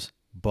goes,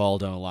 ball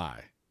don't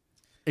lie.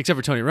 Except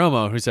for Tony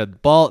Romo, who said,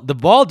 the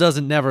ball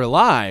doesn't never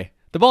lie.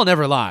 The ball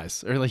never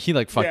lies. Or like he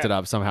like fucked it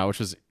up somehow, which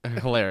was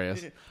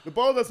hilarious. The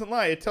ball doesn't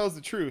lie. It tells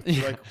the truth.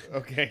 You're like,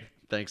 okay.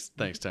 Thanks,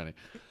 Tony.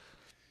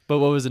 But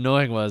what was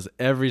annoying was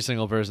every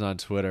single person on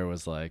Twitter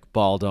was like,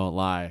 ball don't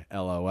lie,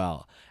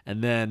 LOL.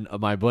 And then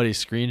my buddy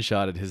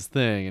screenshotted his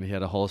thing, and he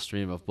had a whole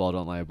stream of ball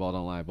don't lie, ball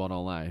don't lie, ball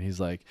don't lie. And he's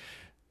like,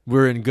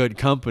 we're in good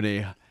company,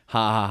 ha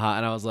ha ha.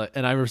 And I was like,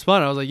 and I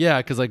responded, I was like, yeah,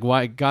 because like,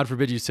 why? God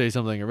forbid you say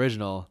something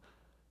original,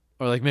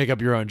 or like make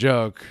up your own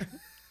joke.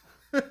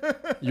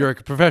 You're a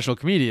professional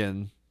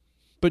comedian,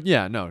 but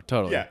yeah, no,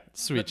 totally,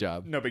 sweet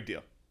job. No big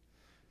deal.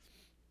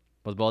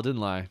 But the ball didn't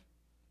lie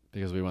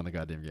because we won the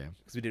goddamn game.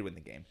 Because we did win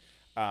the game.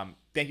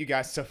 Thank you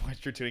guys so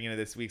much for tuning into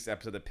this week's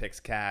episode of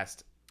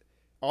PicksCast.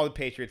 All the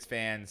Patriots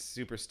fans,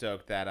 super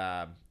stoked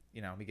that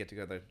we get to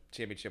go to the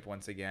championship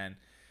once again.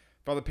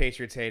 For all the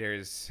Patriots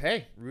haters,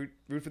 hey, root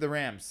for the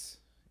Rams.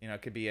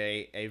 It could be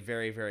a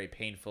very, very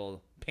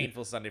painful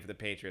Sunday for the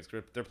Patriots.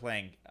 They're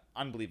playing an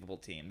unbelievable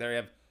team. They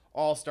have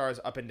all-stars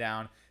up and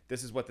down.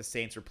 This is what the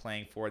Saints are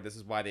playing for. This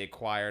is why they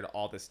acquired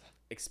all this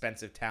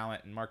expensive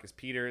talent and Marcus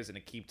Peters and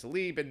Aqib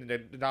Talib and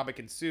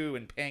Ndamukong Suh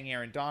and paying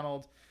Aaron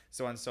Donald,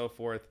 so on and so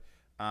forth.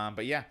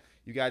 But yeah,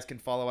 you guys can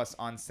follow us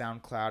on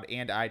SoundCloud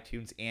and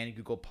iTunes and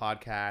Google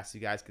Podcasts. You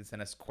guys can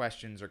send us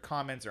questions or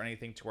comments or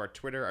anything to our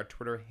Twitter. Our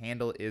Twitter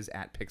handle is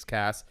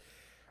 @PicksCast.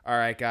 All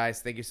right,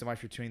 guys. Thank you so much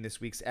for tuning in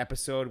this week's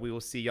episode. We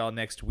will see y'all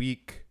next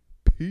week.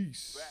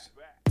 Peace.